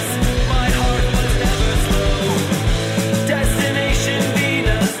Venus, my heart was never slow. Destination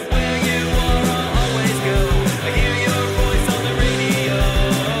Venus, where you are, I'll always go. I hear your voice on the radio.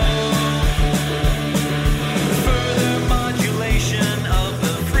 Further modulation of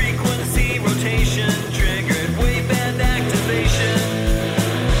the frequency rotation triggered waveband activation.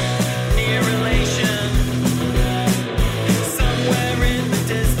 Near relation. Somewhere in the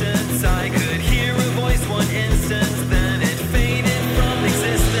distance, I could hear a voice one instance, then it faded from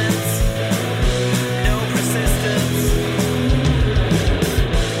existence. No persistence.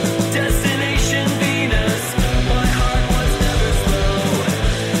 Destination Venus, my heart was never slow.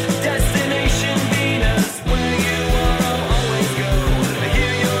 Destination Venus, where you are, I'll always go. I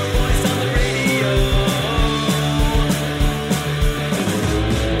hear your voice on the radio.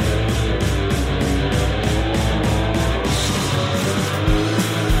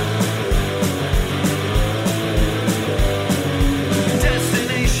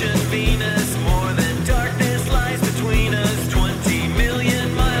 Destination Venus, more than darkness lies between us. 20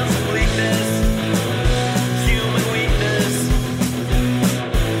 million miles of bleakness, human weakness.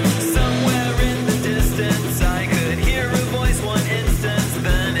 Somewhere in the distance, I could hear a voice one instance,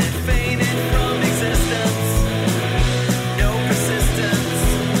 then it faded from existence. No persistence.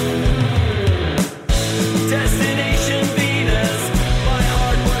 Destination Venus, my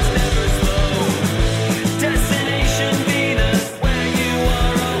heart was never slow. Destination Venus, where you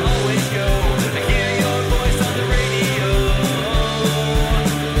are, I'll always go. I hear your voice on the radio.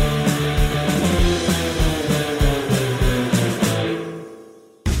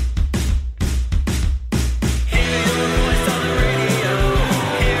 Hear your voice on the radio.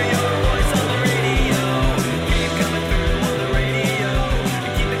 Hear your voice on the radio. Keep coming through on the radio.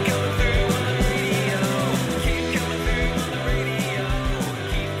 Keep it coming through on the radio. Keep coming through on the radio.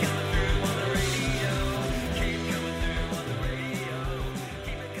 Keep coming through on the radio. Keep coming through on the radio.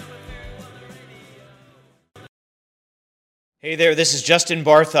 Keep it coming through on the radio. Hey there, this is Justin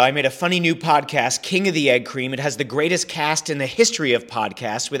Bartha. I made a funny new podcast, King of the Egg Cream. It has the greatest cast in the history of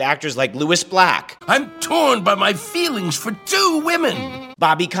podcasts with actors like Louis Black, I'm torn by my feelings for two women.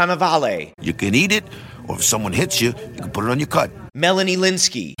 Bobby Cannavale, You can eat it, or if someone hits you, you can put it on your cut. Melanie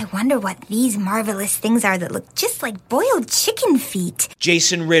Linsky, I wonder what these marvelous things are that look just like boiled chicken feet.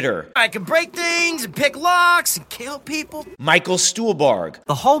 Jason Ritter, I can break things and pick locks and kill people. Michael Stuhlbarg,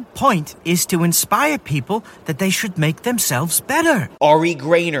 The whole point is to inspire people that they should make themselves better. Ari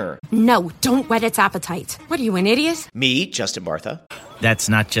Grainer, No, don't whet its appetite. What are you, an idiot? me, Justin Bartha, That's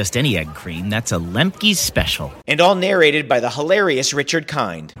not just any egg cream, that's a Lemke's special. and all narrated by the hilarious Richard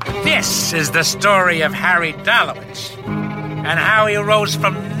Kind. This is the story of Harry Dalowitz and how he rose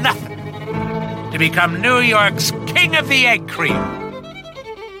from nothing to become New York's King of the Egg Cream.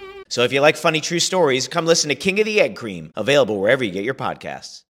 So if you like funny true stories, come listen to King of the Egg Cream, available wherever you get your podcasts.